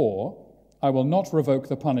for 4, I will not revoke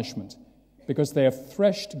the punishment, because they have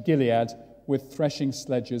threshed Gilead with threshing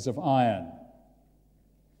sledges of iron.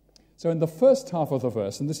 So in the first half of the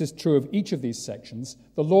verse, and this is true of each of these sections,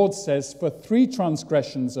 the Lord says, for 3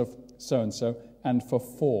 transgressions of so-and-so and for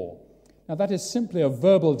 4. Now that is simply a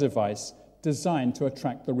verbal device designed to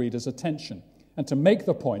attract the reader's attention and to make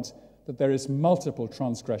the point that there is multiple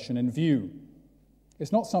transgression in view.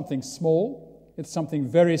 It's not something small, it's something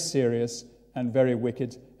very serious and very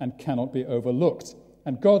wicked and cannot be overlooked.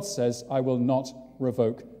 And God says, I will not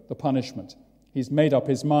revoke the punishment. He's made up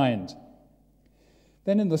his mind.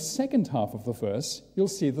 Then in the second half of the verse, you'll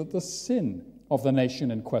see that the sin of the nation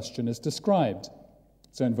in question is described.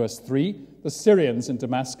 So in verse 3, the Syrians in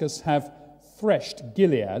Damascus have threshed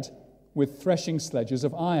Gilead with threshing sledges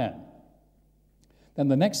of iron. Then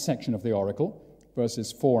the next section of the oracle,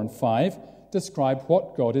 verses 4 and 5, describe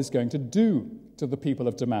what God is going to do to the people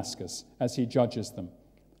of Damascus as he judges them.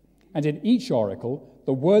 And in each oracle,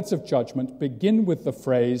 the words of judgment begin with the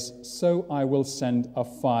phrase, so I will send a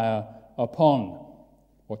fire upon,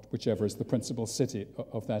 whichever is the principal city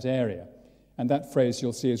of that area. And that phrase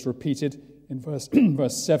you'll see is repeated in verse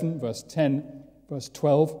 7, verse 10, verse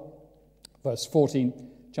 12, verse 14,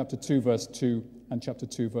 chapter 2, verse 2, and chapter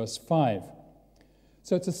 2, verse 5.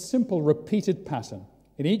 So it's a simple repeated pattern.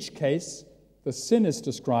 In each case, the sin is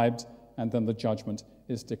described and then the judgment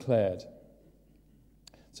is declared.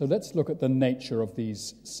 So let's look at the nature of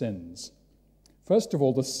these sins. First of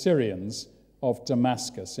all, the Syrians of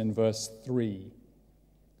Damascus in verse 3.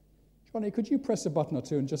 Johnny, could you press a button or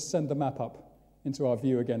two and just send the map up into our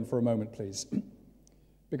view again for a moment, please?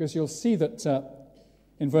 Because you'll see that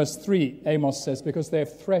in verse 3, Amos says, because they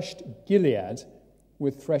have threshed Gilead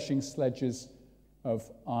with threshing sledges of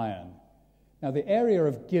iron. Now, the area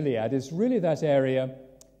of Gilead is really that area.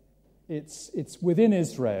 It's within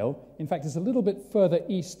Israel. In fact, it's a little bit further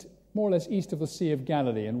east, more or less east of the Sea of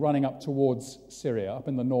Galilee and running up towards Syria, up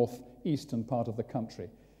in the northeastern part of the country.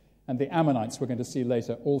 And the Ammonites, we're going to see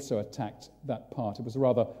later, also attacked that part. It was a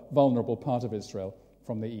rather vulnerable part of Israel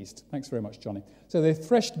from the east. Thanks very much, Johnny. So they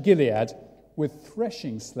threshed Gilead with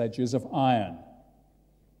threshing sledges of iron.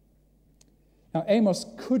 Now, Amos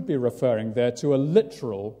could be referring there to a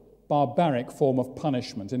literal, barbaric form of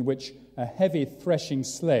punishment in which a heavy threshing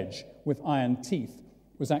sledge with iron teeth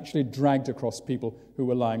was actually dragged across people who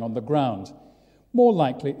were lying on the ground. More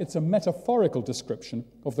likely, it's a metaphorical description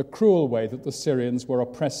of the cruel way that the Syrians were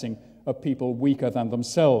oppressing a people weaker than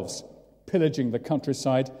themselves, pillaging the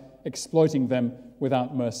countryside, exploiting them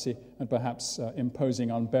without mercy, and perhaps imposing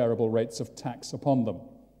unbearable rates of tax upon them.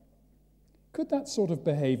 Could that sort of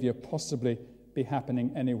behavior possibly be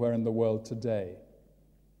happening anywhere in the world today?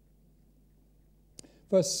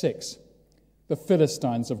 Verse 6, the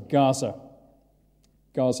Philistines of Gaza.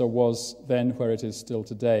 Gaza was then where it is still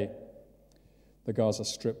today, the Gaza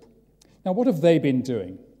Strip. Now, what have they been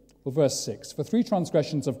doing? Well, verse 6, for 3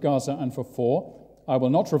 transgressions of Gaza and for 4, I will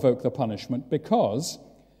not revoke the punishment, because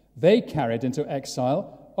they carried into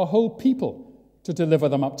exile a whole people to deliver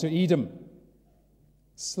them up to Edom.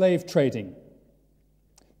 Slave trading.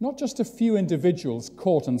 Not just a few individuals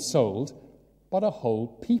caught and sold, but a whole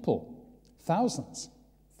people. Thousands,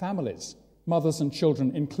 families, mothers and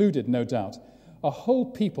children included, no doubt. A whole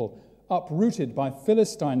people uprooted by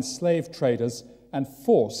Philistine slave traders and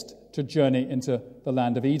forced to journey into the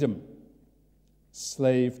land of Edom.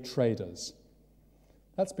 Slave traders.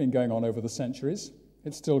 That's been going on over the centuries.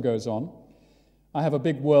 It still goes on. I have a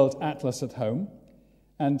big world atlas at home,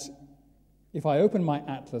 and if I open my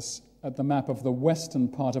atlas at the map of the western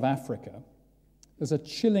part of Africa, there's a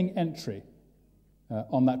chilling entry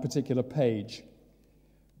on that particular page.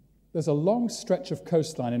 There's a long stretch of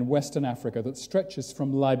coastline in western Africa that stretches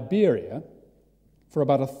from Liberia for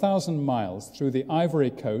about 1,000 miles through the Ivory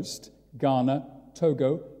Coast, Ghana,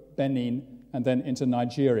 Togo, Benin, and then into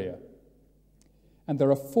Nigeria. And there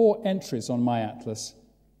are 4 entries on my atlas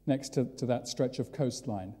next to that stretch of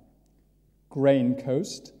coastline. Grain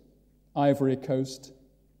Coast, Ivory Coast,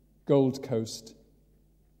 Gold Coast,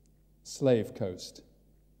 Slave Coast.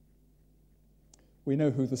 We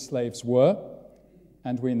know who the slaves were,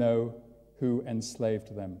 and we know who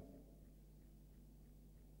enslaved them.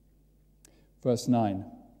 Verse 9.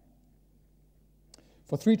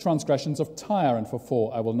 For 3 transgressions of Tyre and for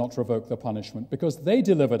 4 I will not revoke the punishment, because they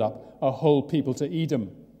delivered up a whole people to Edom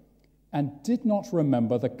and did not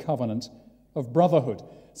remember the covenant of brotherhood.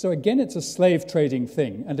 So again, it's a slave trading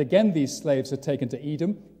thing, and again these slaves are taken to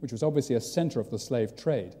Edom, which was obviously a center of the slave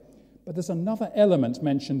trade. But there's another element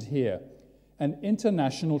mentioned here. An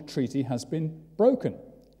international treaty has been broken.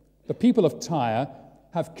 The people of Tyre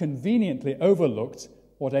have conveniently overlooked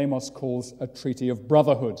what Amos calls a treaty of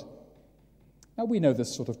brotherhood. Now, we know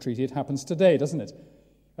this sort of treaty. It happens today, doesn't it?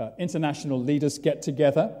 International leaders get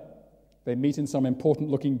together. They meet in some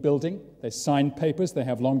important-looking building. They sign papers. They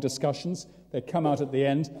have long discussions. They come out at the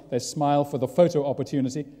end. They smile for the photo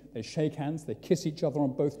opportunity. They shake hands. They kiss each other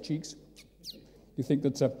on both cheeks. You think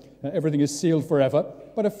that everything is sealed forever.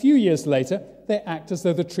 But a few years later, they act as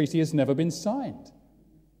though the treaty has never been signed.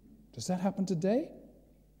 Does that happen today?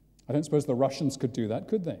 I don't suppose the Russians could do that,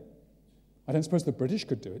 could they? I don't suppose the British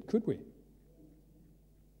could do it, could we?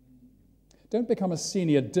 Don't become a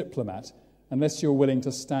senior diplomat unless you're willing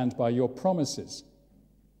to stand by your promises.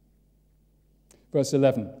 Verse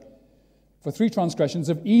 11, for 3 transgressions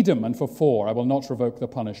of Edom, and for 4 I will not revoke the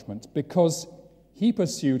punishment, because he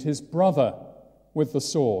pursued his brother with the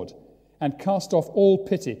sword, and cast off all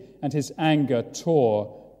pity, and his anger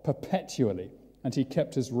tore perpetually, and he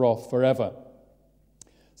kept his wrath forever.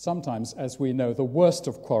 Sometimes, as we know, the worst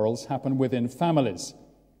of quarrels happen within families,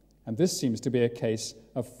 and this seems to be a case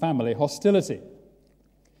of family hostility.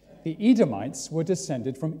 The Edomites were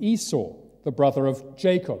descended from Esau, the brother of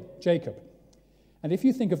Jacob. And if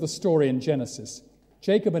you think of the story in Genesis,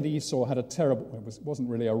 Jacob and Esau had a terrible, it wasn't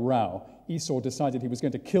really a row. Esau decided he was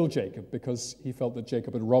going to kill Jacob because he felt that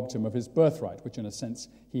Jacob had robbed him of his birthright, which in a sense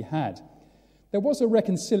he had. There was a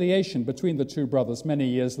reconciliation between the two brothers many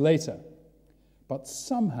years later, but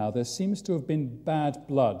somehow there seems to have been bad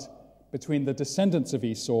blood between the descendants of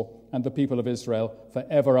Esau and the people of Israel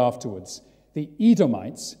forever afterwards. The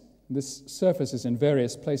Edomites, this surfaces in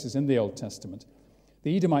various places in the Old Testament,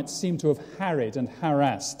 the Edomites seem to have harried and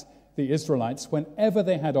harassed the Israelites whenever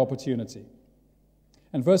they had opportunity.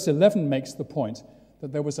 And verse 11 makes the point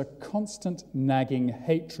that there was a constant nagging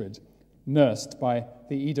hatred nursed by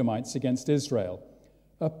the Edomites against Israel,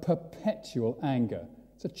 a perpetual anger.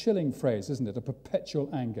 It's a chilling phrase, isn't it? A perpetual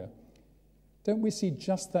anger. Don't we see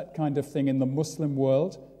just that kind of thing in the Muslim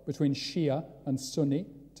world between Shia and Sunni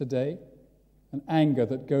today? An anger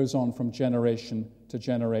that goes on from generation to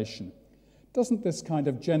generation. Doesn't this kind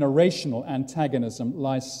of generational antagonism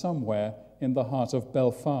lie somewhere in the heart of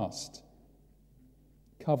Belfast?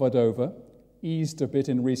 Covered over, eased a bit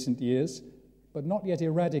in recent years, but not yet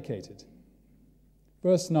eradicated.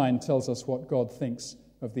 Verse 9 tells us what God thinks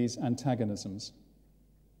of these antagonisms.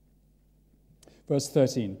 Verse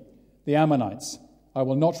 13, the Ammonites, I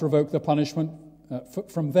will not revoke the punishment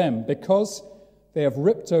from them, because they have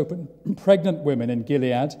ripped open pregnant women in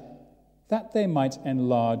Gilead, that they might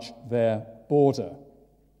enlarge their border.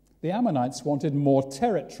 The Ammonites wanted more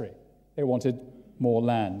territory. They wanted more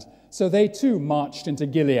land. So they too marched into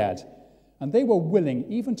Gilead, and they were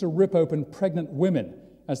willing even to rip open pregnant women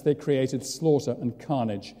as they created slaughter and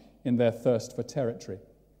carnage in their thirst for territory.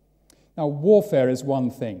 Now, warfare is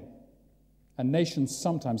one thing, and nations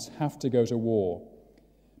sometimes have to go to war.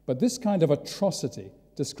 But this kind of atrocity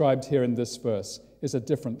described here in this verse is a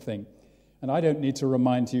different thing. And I don't need to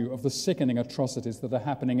remind you of the sickening atrocities that are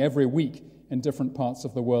happening every week in different parts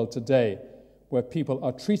of the world today, where people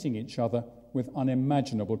are treating each other with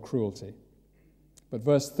unimaginable cruelty. But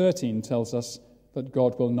verse 13 tells us that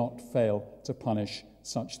God will not fail to punish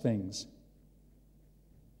such things.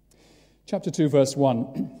 Chapter 2, verse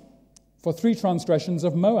 1, for 3 transgressions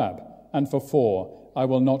of Moab, and for 4 I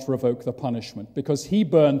will not revoke the punishment, because he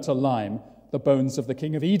burned to lime the bones of the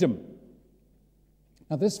king of Edom.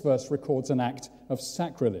 Now, this verse records an act of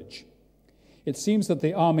sacrilege. It seems that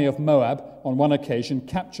the army of Moab, on one occasion,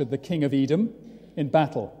 captured the king of Edom in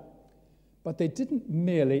battle. But they didn't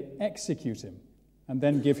merely execute him and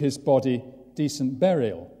then give his body decent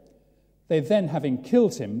burial. They then, having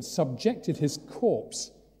killed him, subjected his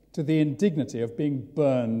corpse to the indignity of being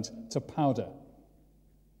burned to powder.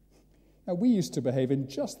 Now, we used to behave in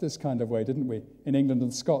just this kind of way, didn't we, in England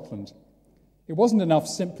and Scotland? It wasn't enough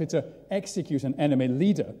simply to execute an enemy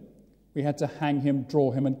leader. We had to hang him,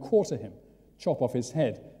 draw him, and quarter him, chop off his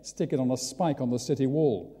head, stick it on a spike on the city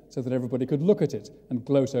wall so that everybody could look at it and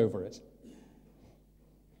gloat over it.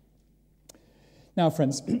 Now,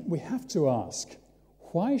 friends, we have to ask,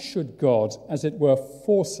 why should God, as it were,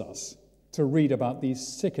 force us to read about these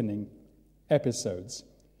sickening episodes?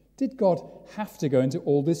 Did God have to go into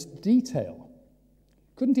all this detail?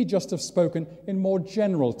 Couldn't he just have spoken in more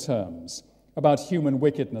general terms about human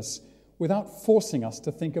wickedness without forcing us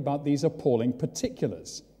to think about these appalling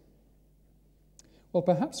particulars? Well,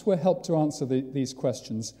 perhaps we're helped to answer these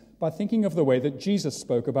questions by thinking of the way that Jesus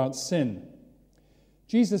spoke about sin.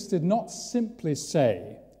 Jesus did not simply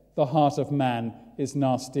say the heart of man is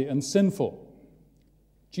nasty and sinful.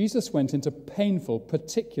 Jesus went into painful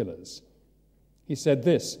particulars. He said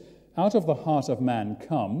this, out of the heart of man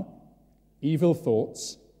come evil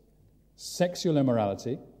thoughts, sexual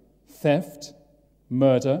immorality, theft,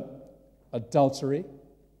 murder, adultery,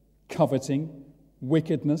 coveting,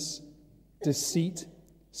 wickedness, deceit,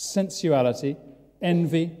 sensuality,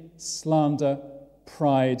 envy, slander,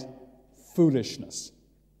 pride, foolishness.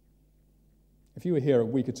 If you were here a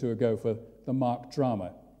week or two ago for the Mark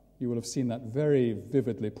drama, you will have seen that very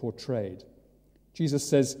vividly portrayed. Jesus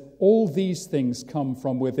says all these things come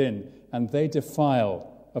from within and they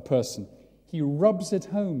defile a person. He rubs it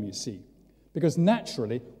home, you see, because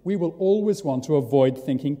naturally we will always want to avoid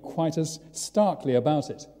thinking quite as starkly about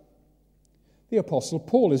it. The Apostle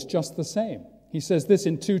Paul is just the same. He says this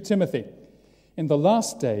in 2 Timothy. In the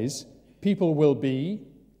last days, people will be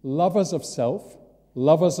lovers of self,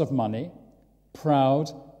 lovers of money, proud,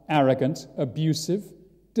 arrogant, abusive,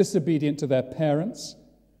 disobedient to their parents,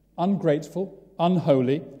 ungrateful,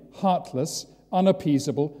 unholy, heartless,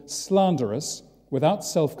 unappeasable, slanderous, without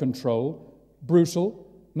self-control, brutal,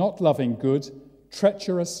 not loving good,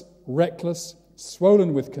 treacherous, reckless,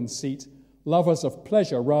 swollen with conceit, lovers of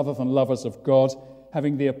pleasure rather than lovers of God,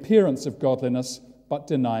 having the appearance of godliness but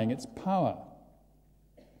denying its power.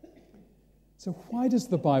 So why does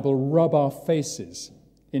the Bible rub our faces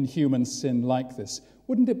in human sin like this?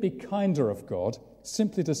 Wouldn't it be kinder of God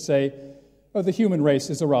simply to say, oh, the human race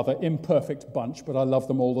is a rather imperfect bunch, but I love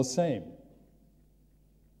them all the same?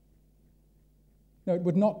 No, it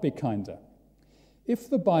would not be kinder. If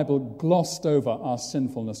the Bible glossed over our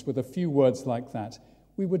sinfulness with a few words like that,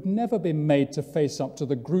 we would never be made to face up to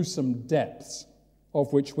the gruesome depths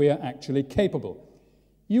of which we are actually capable.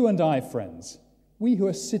 You and I, friends, we who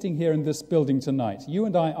are sitting here in this building tonight, you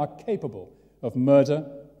and I are capable of murder,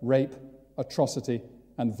 rape, atrocity,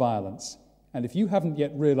 and violence. And if you haven't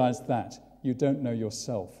yet realized that, you don't know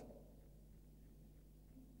yourself.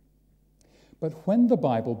 But when the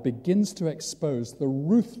Bible begins to expose the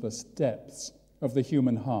ruthless depths of the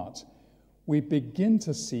human heart, we begin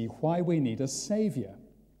to see why we need a Savior.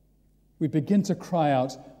 We begin to cry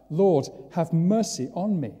out, Lord, have mercy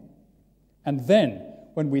on me. And then,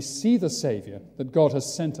 when we see the Savior that God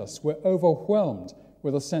has sent us, we're overwhelmed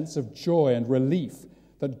with a sense of joy and relief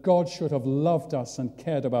that God should have loved us and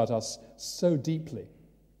cared about us so deeply,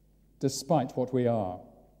 despite what we are.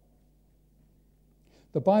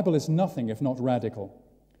 The Bible is nothing if not radical.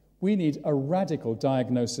 We need a radical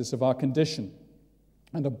diagnosis of our condition.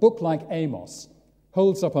 And a book like Amos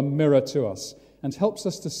holds up a mirror to us and helps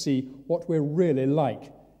us to see what we're really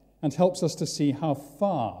like, and helps us to see how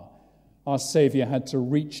far our Savior had to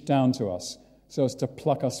reach down to us so as to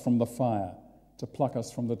pluck us from the fire, to pluck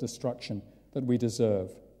us from the destruction that we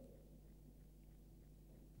deserve.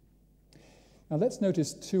 Now let's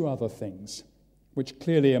notice two other things which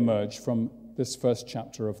clearly emerge from this first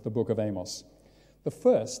chapter of the book of Amos. The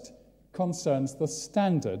first concerns the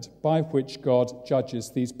standard by which God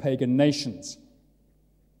judges these pagan nations.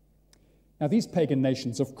 Now, these pagan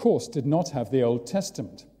nations, of course, did not have the Old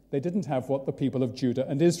Testament. They didn't have what the people of Judah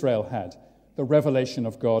and Israel had, the revelation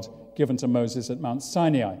of God given to Moses at Mount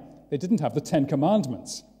Sinai. They didn't have the Ten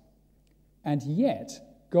Commandments. And yet,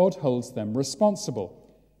 God holds them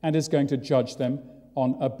responsible and is going to judge them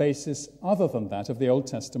on a basis other than that of the Old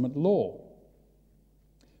Testament law.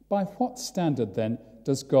 By what standard, then,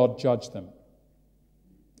 does God judge them?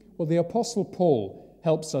 Well, the Apostle Paul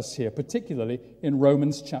helps us here, particularly in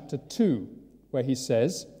Romans chapter 2, where he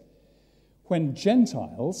says, when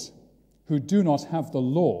Gentiles, who do not have the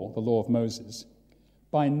law of Moses,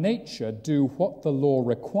 by nature do what the law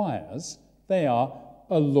requires, they are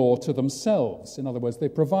a law to themselves. In other words, they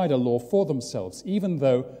provide a law for themselves, even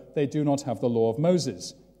though they do not have the law of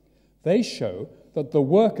Moses. They show that the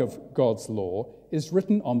work of God's law is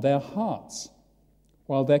written on their hearts,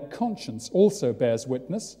 while their conscience also bears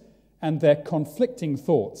witness, and their conflicting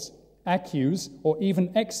thoughts accuse or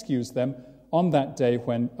even excuse them on that day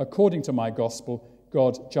when, according to my gospel,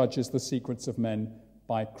 God judges the secrets of men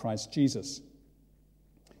by Christ Jesus.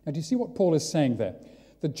 Now, do you see what Paul is saying there?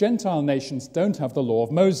 The Gentile nations don't have the law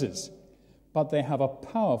of Moses, but they have a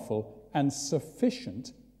powerful and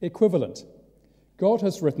sufficient equivalent. God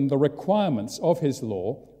has written the requirements of his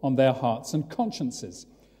law on their hearts and consciences.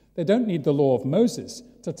 They don't need the law of Moses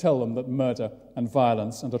to tell them that murder and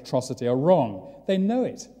violence and atrocity are wrong. They know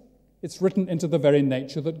it. It's written into the very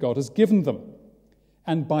nature that God has given them.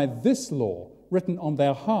 And by this law, written on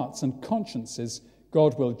their hearts and consciences,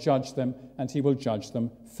 God will judge them, and he will judge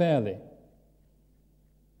them fairly.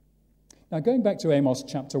 Now, going back to Amos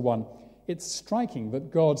chapter 1, it's striking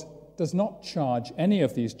that God does not charge any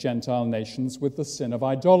of these Gentile nations with the sin of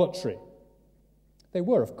idolatry. They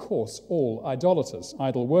were, of course, all idolaters,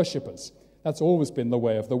 idol worshippers. That's always been the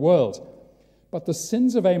way of the world. But the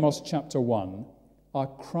sins of Amos chapter 1 are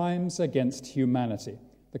crimes against humanity,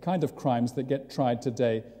 the kind of crimes that get tried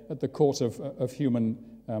today at the Court of Human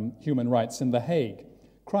Rights in The Hague,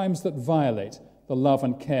 crimes that violate the love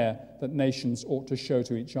and care that nations ought to show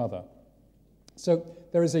to each other. So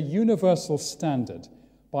there is a universal standard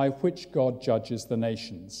by which God judges the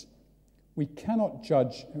nations. We cannot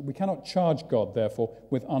charge God, therefore,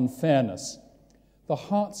 with unfairness. The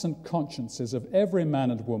hearts and consciences of every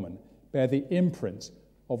man and woman bear the imprint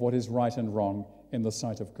of what is right and wrong in the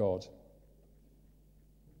sight of God.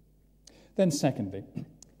 Then secondly,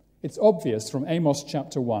 it's obvious from Amos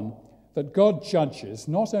chapter 1 that God judges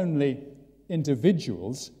not only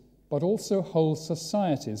individuals, but also whole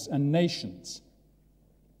societies and nations.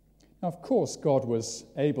 Now, of course, God was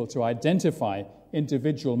able to identify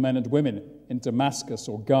individual men and women in Damascus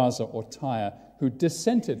or Gaza or Tyre who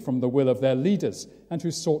dissented from the will of their leaders and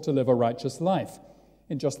who sought to live a righteous life.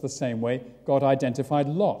 In just the same way, God identified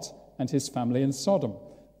Lot and his family in Sodom.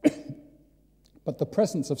 But the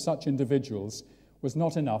presence of such individuals was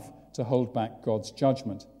not enough to hold back God's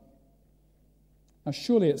judgment. Now,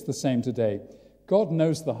 surely it's the same today. God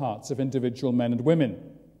knows the hearts of individual men and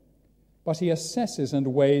women, but he assesses and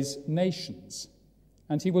weighs nations,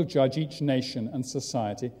 and he will judge each nation and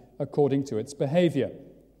society according to its behavior.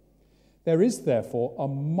 There is, therefore, a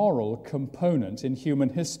moral component in human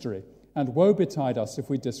history, and woe betide us if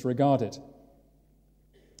we disregard it.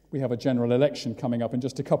 We have a general election coming up in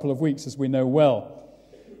just a couple of weeks, as we know well.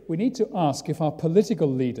 We need to ask if our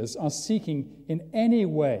political leaders are seeking in any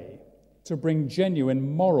way to bring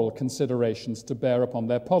genuine moral considerations to bear upon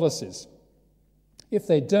their policies. If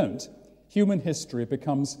they don't, human history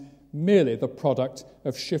becomes merely the product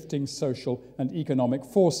of shifting social and economic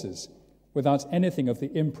forces, without anything of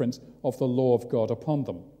the imprint of the law of God upon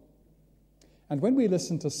them. And when we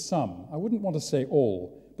listen to some, I wouldn't want to say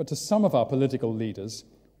all, but to some of our political leaders,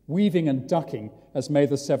 weaving and ducking as May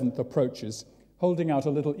the 7th approaches, holding out a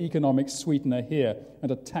little economic sweetener here and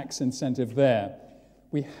a tax incentive there,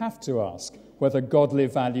 we have to ask whether godly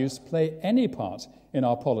values play any part in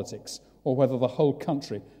our politics, or whether the whole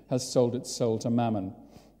country has sold its soul to mammon.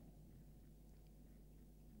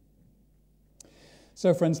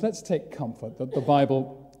 So, friends, let's take comfort that the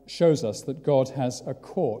Bible shows us that God has a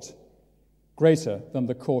court greater than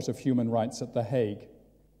the Court of Human Rights at The Hague.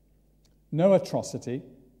 No atrocity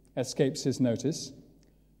escapes his notice.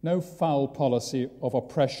 No foul policy of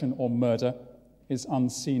oppression or murder is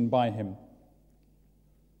unseen by him.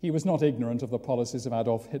 He was not ignorant of the policies of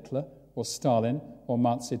Adolf Hitler or Stalin or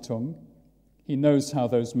Mao Zedong. He knows how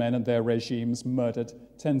those men and their regimes murdered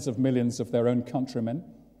tens of millions of their own countrymen.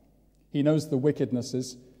 He knows the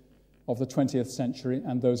wickednesses of the 20th century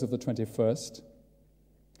and those of the 21st.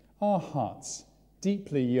 Our hearts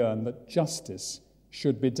deeply yearn that justice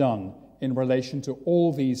should be done in relation to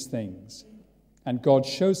all these things, and God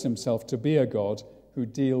shows himself to be a God who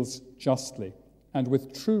deals justly and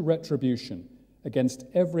with true retribution against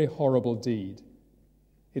every horrible deed.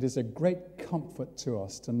 It is a great comfort to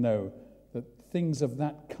us to know that things of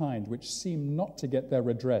that kind, which seem not to get their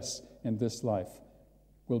redress in this life,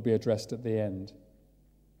 will be addressed at the end.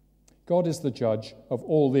 God is the judge of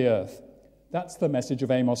all the earth. That's the message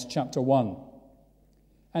of Amos chapter 1.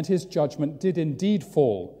 And his judgment did indeed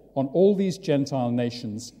fall on all these Gentile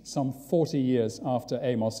nations some 40 years after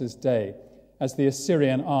Amos's day, as the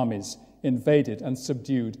Assyrian armies invaded and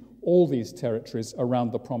subdued all these territories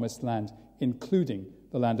around the promised land, including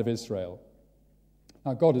the land of Israel.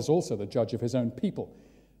 Now, God is also the judge of his own people,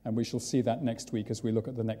 and we shall see that next week as we look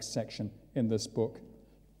at the next section in this book.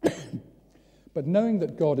 But knowing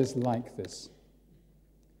that God is like this,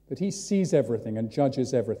 that he sees everything and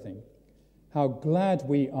judges everything, how glad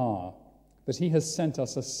we are that he has sent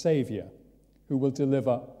us a Saviour who will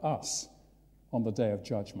deliver us on the day of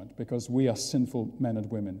judgment, because we are sinful men and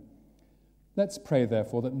women. Let's pray,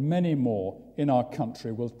 therefore, that many more in our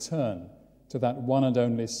country will turn to that one and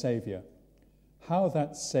only Saviour. How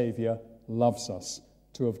that Saviour loves us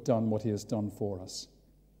to have done what he has done for us.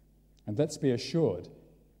 And let's be assured,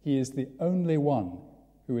 he is the only one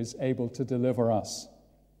who is able to deliver us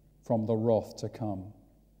from the wrath to come.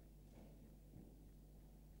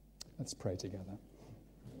 Let's pray together.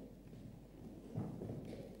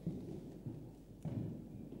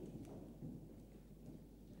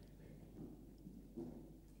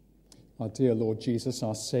 Our dear Lord Jesus,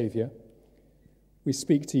 our Saviour, we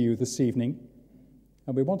speak to you this evening,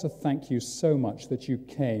 and we want to thank you so much that you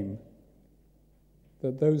came,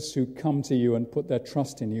 that those who come to you and put their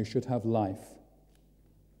trust in you should have life,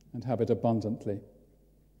 and have it abundantly,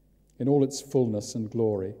 in all its fullness and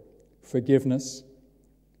glory, forgiveness,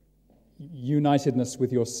 unitedness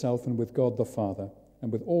with yourself and with God the Father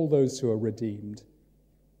and with all those who are redeemed.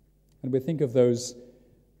 And we think of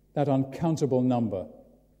that uncountable number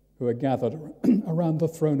who are gathered around the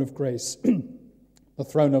throne of grace, the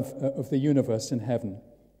throne of the universe in heaven,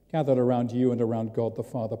 gathered around you and around God the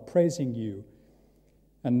Father, praising you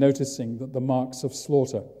and noticing that the marks of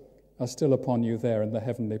slaughter are still upon you there in the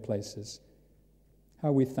heavenly places.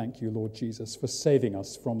 How we thank you, Lord Jesus, for saving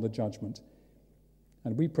us from the judgment.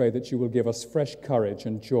 And we pray that you will give us fresh courage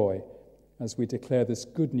and joy as we declare this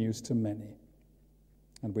good news to many.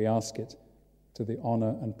 And we ask it to the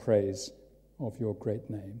honor and praise of your great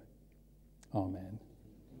name. Amen.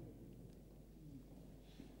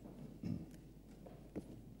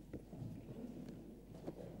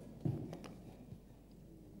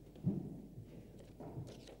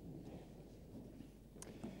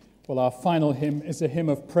 Well, our final hymn is a hymn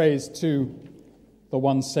of praise to the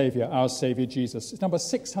one Saviour, our Saviour Jesus. It's number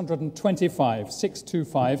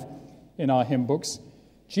 625 in our hymn books.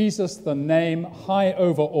 Jesus, the name high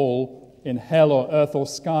over all, in hell or earth or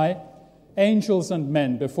sky, angels and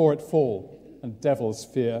men before it fall, and devils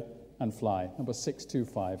fear and fly. Number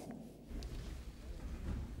 625.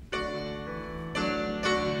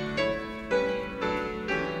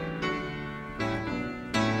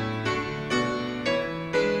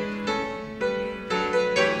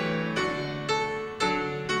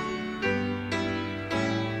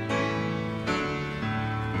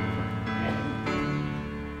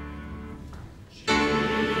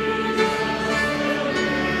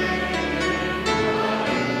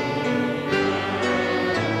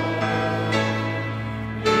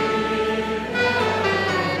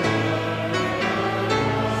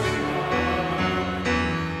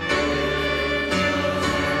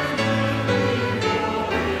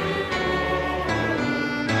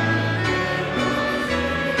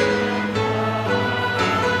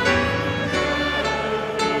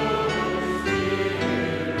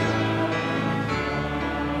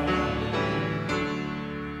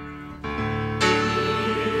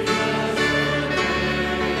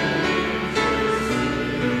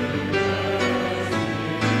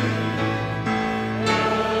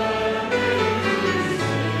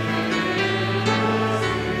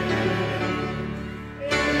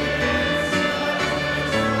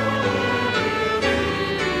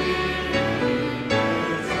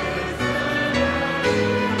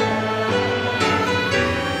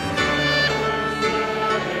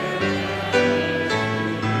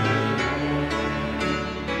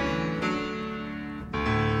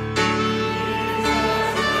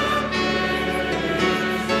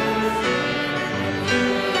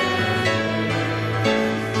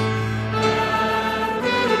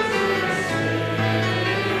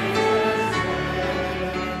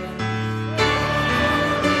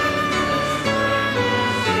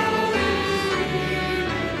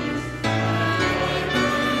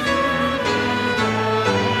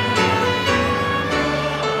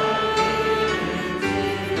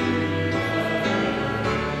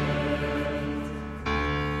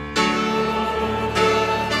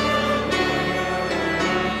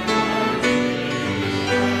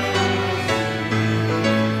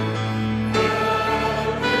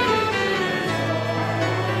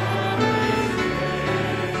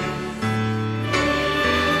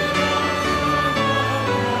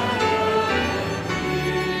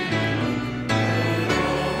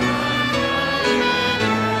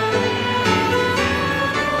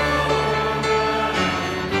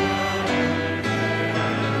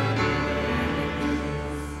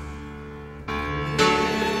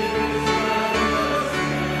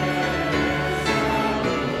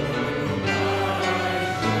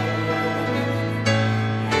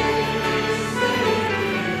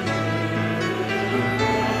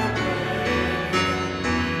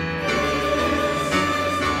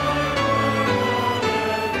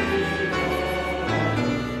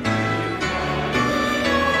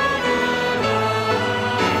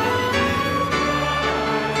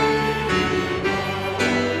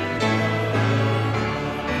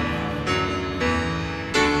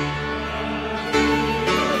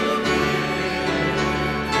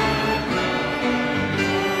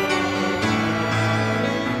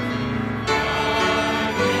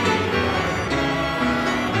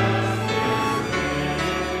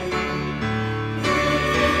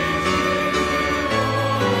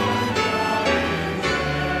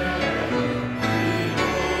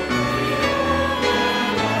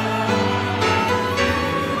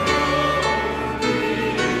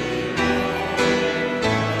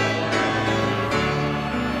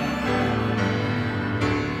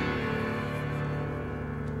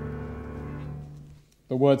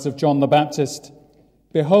 The words of John the Baptist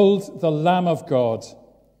Behold the Lamb of God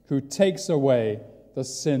who takes away the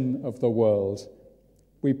sin of the world.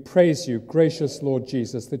 We praise you, gracious Lord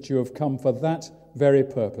Jesus, that you have come for that very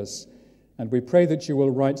purpose, and we pray that you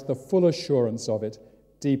will write the full assurance of it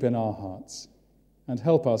deep in our hearts. And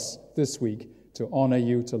help us this week to honor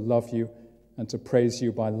you, to love you, and to praise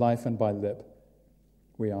you by life and by lip.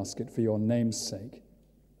 We ask it for your name's sake.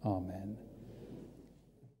 Amen.